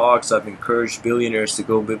this in talks, I've encouraged billionaires to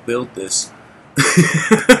go build this.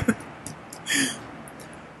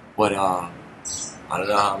 But I don't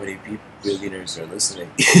know how many billionaires are listening.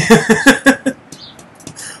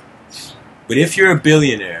 But if you're a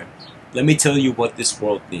billionaire, let me tell you what this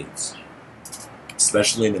world needs,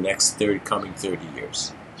 especially in the next coming 30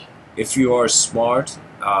 years. If you are smart,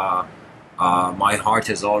 my heart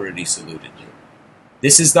has already saluted you.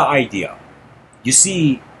 This is the idea. You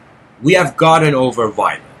see, we have gotten over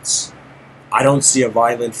violence. I don't see a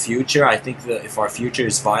violent future. I think that if our future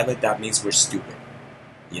is violent, that means we're stupid.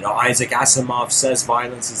 You know, Isaac Asimov says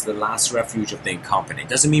violence is the last refuge of the incompetent. It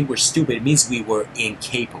doesn't mean we're stupid. It means we were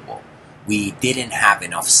incapable. We didn't have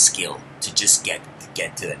enough skill to just get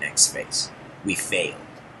to the next phase. We failed.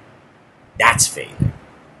 That's failure.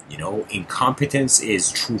 You know, incompetence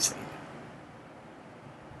is true failure.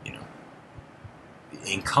 You know,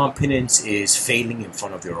 incompetence is failing in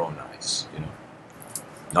front of your own eyes. You know,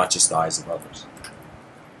 not just the eyes of others.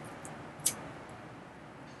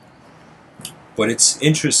 But it's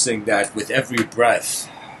interesting that with every breath,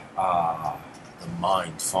 the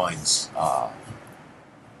mind finds a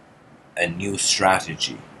new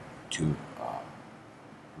strategy to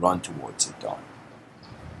run towards its dawn.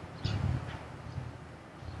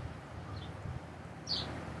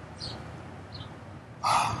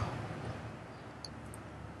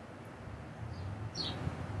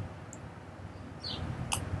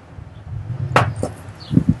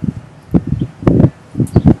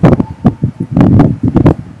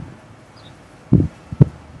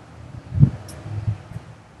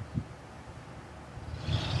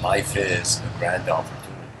 Life is a grand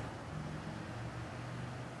opportunity.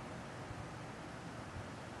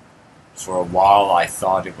 For a while, I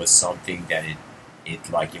thought it was something that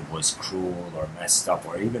it was cruel or messed up,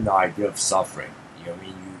 or even the idea of suffering. You know, I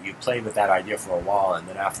mean, you play with that idea for a while, and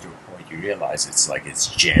then after a point, you realize it's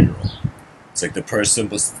general. It's like the person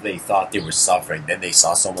they thought they were suffering, then they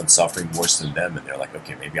saw someone suffering worse than them, and they're like,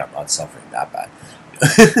 okay, maybe I'm not suffering that bad.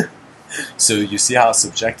 So you see how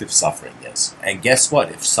subjective suffering is. And guess what?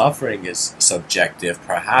 If suffering is subjective,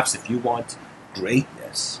 perhaps if you want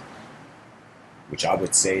greatness, which I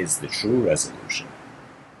would say is the true resolution,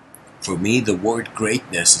 for me, the word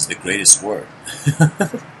greatness is the greatest word.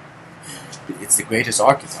 It's the greatest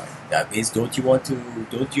archetype. That means, don't you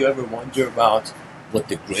ever wonder about what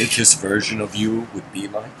the greatest version of you would be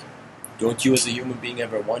like? Don't you as a human being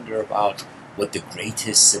ever wonder about what the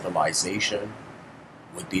greatest civilization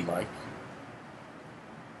would be like?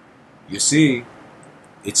 You see,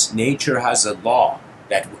 its nature has a law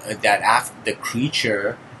that after the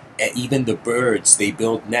creature, even the birds, they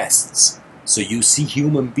build nests. So you see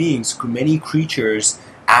human beings, many creatures,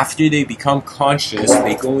 after they become conscious,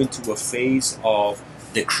 they go into a phase of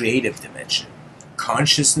the creative dimension.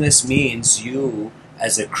 Consciousness means you,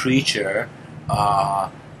 as a creature,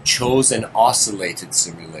 chose an oscillated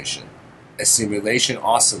simulation. A simulation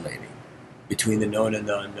oscillating between the known and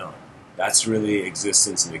the unknown. That's really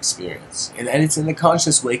existence and experience. And it's in the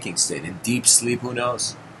conscious waking state. In deep sleep, who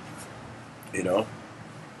knows? You know?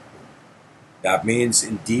 That means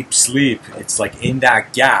in deep sleep, it's like in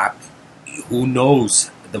that gap, who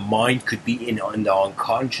knows? The mind could be in the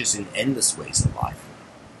unconscious in endless ways of life.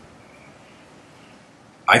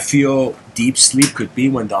 I feel deep sleep could be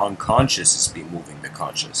when the unconscious is moving the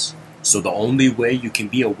conscious. So the only way you can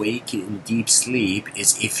be awake in deep sleep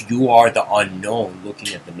is if you are the unknown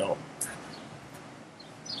looking at the known.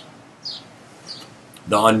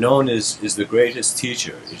 The unknown is the greatest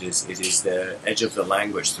teacher. It is the edge of the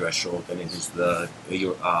language threshold, and it is the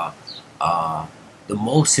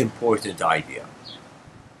most important idea.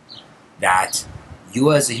 That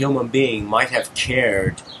you as a human being might have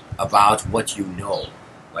cared about what you know.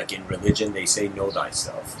 Like in religion, they say, know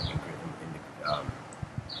thyself.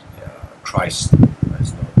 Christ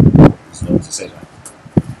is known to say that.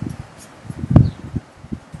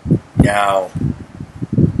 Now,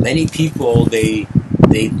 many people, they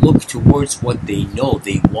look towards what they know.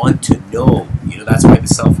 They want to know. You know, that's why the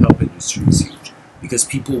self-help industry is huge. Because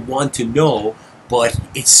people want to know, but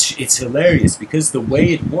it's hilarious. Because the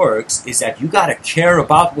way it works is that you gotta care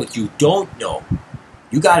about what you don't know.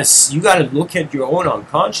 You gotta look at your own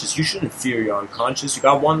unconscious. You shouldn't fear your unconscious. You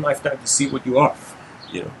got one lifetime to see what you are.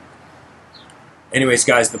 You know. Anyways,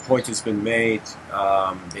 guys, the point has been made.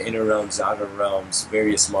 The inner realms, outer realms,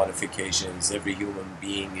 various modifications. Every human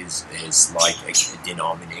being is like a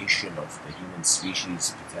denomination of the human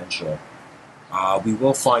species potential. We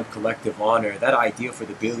will find collective honor. That idea for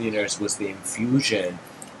the billionaires was the infusion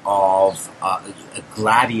of a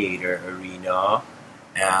gladiator arena.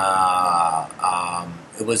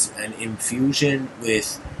 It was an infusion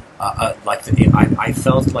with I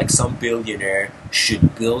felt like some billionaire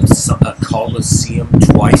should build a coliseum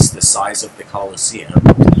twice the size of the coliseum,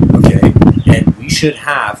 okay? And we should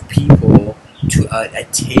have people to a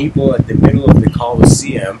table at the middle of the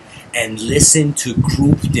coliseum and listen to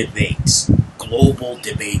group debates, global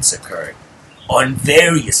debates occurring on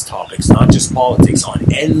various topics, not just politics, on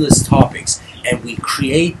endless topics. And we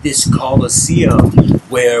create this coliseum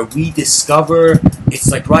where we discover, it's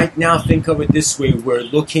like right now, think of it this way, we're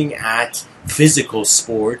looking at physical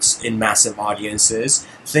sports in massive audiences.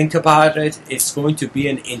 Think about it, it's going to be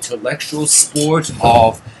an intellectual sport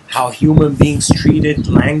of how human beings treated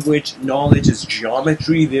language. Knowledge is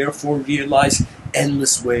geometry, therefore realize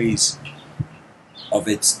endless ways of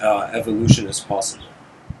its evolution as possible.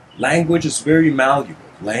 Language is very malleable.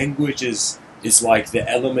 Language is like the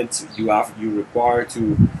element you require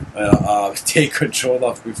to take control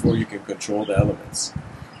of before you can control the elements.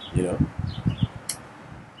 You know,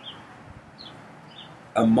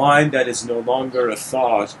 a mind that is no longer a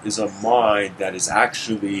thought is a mind that is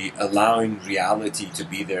actually allowing reality to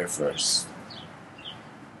be there first.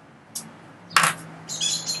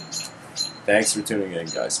 Thanks for tuning in,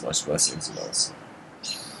 guys. Much blessings and all.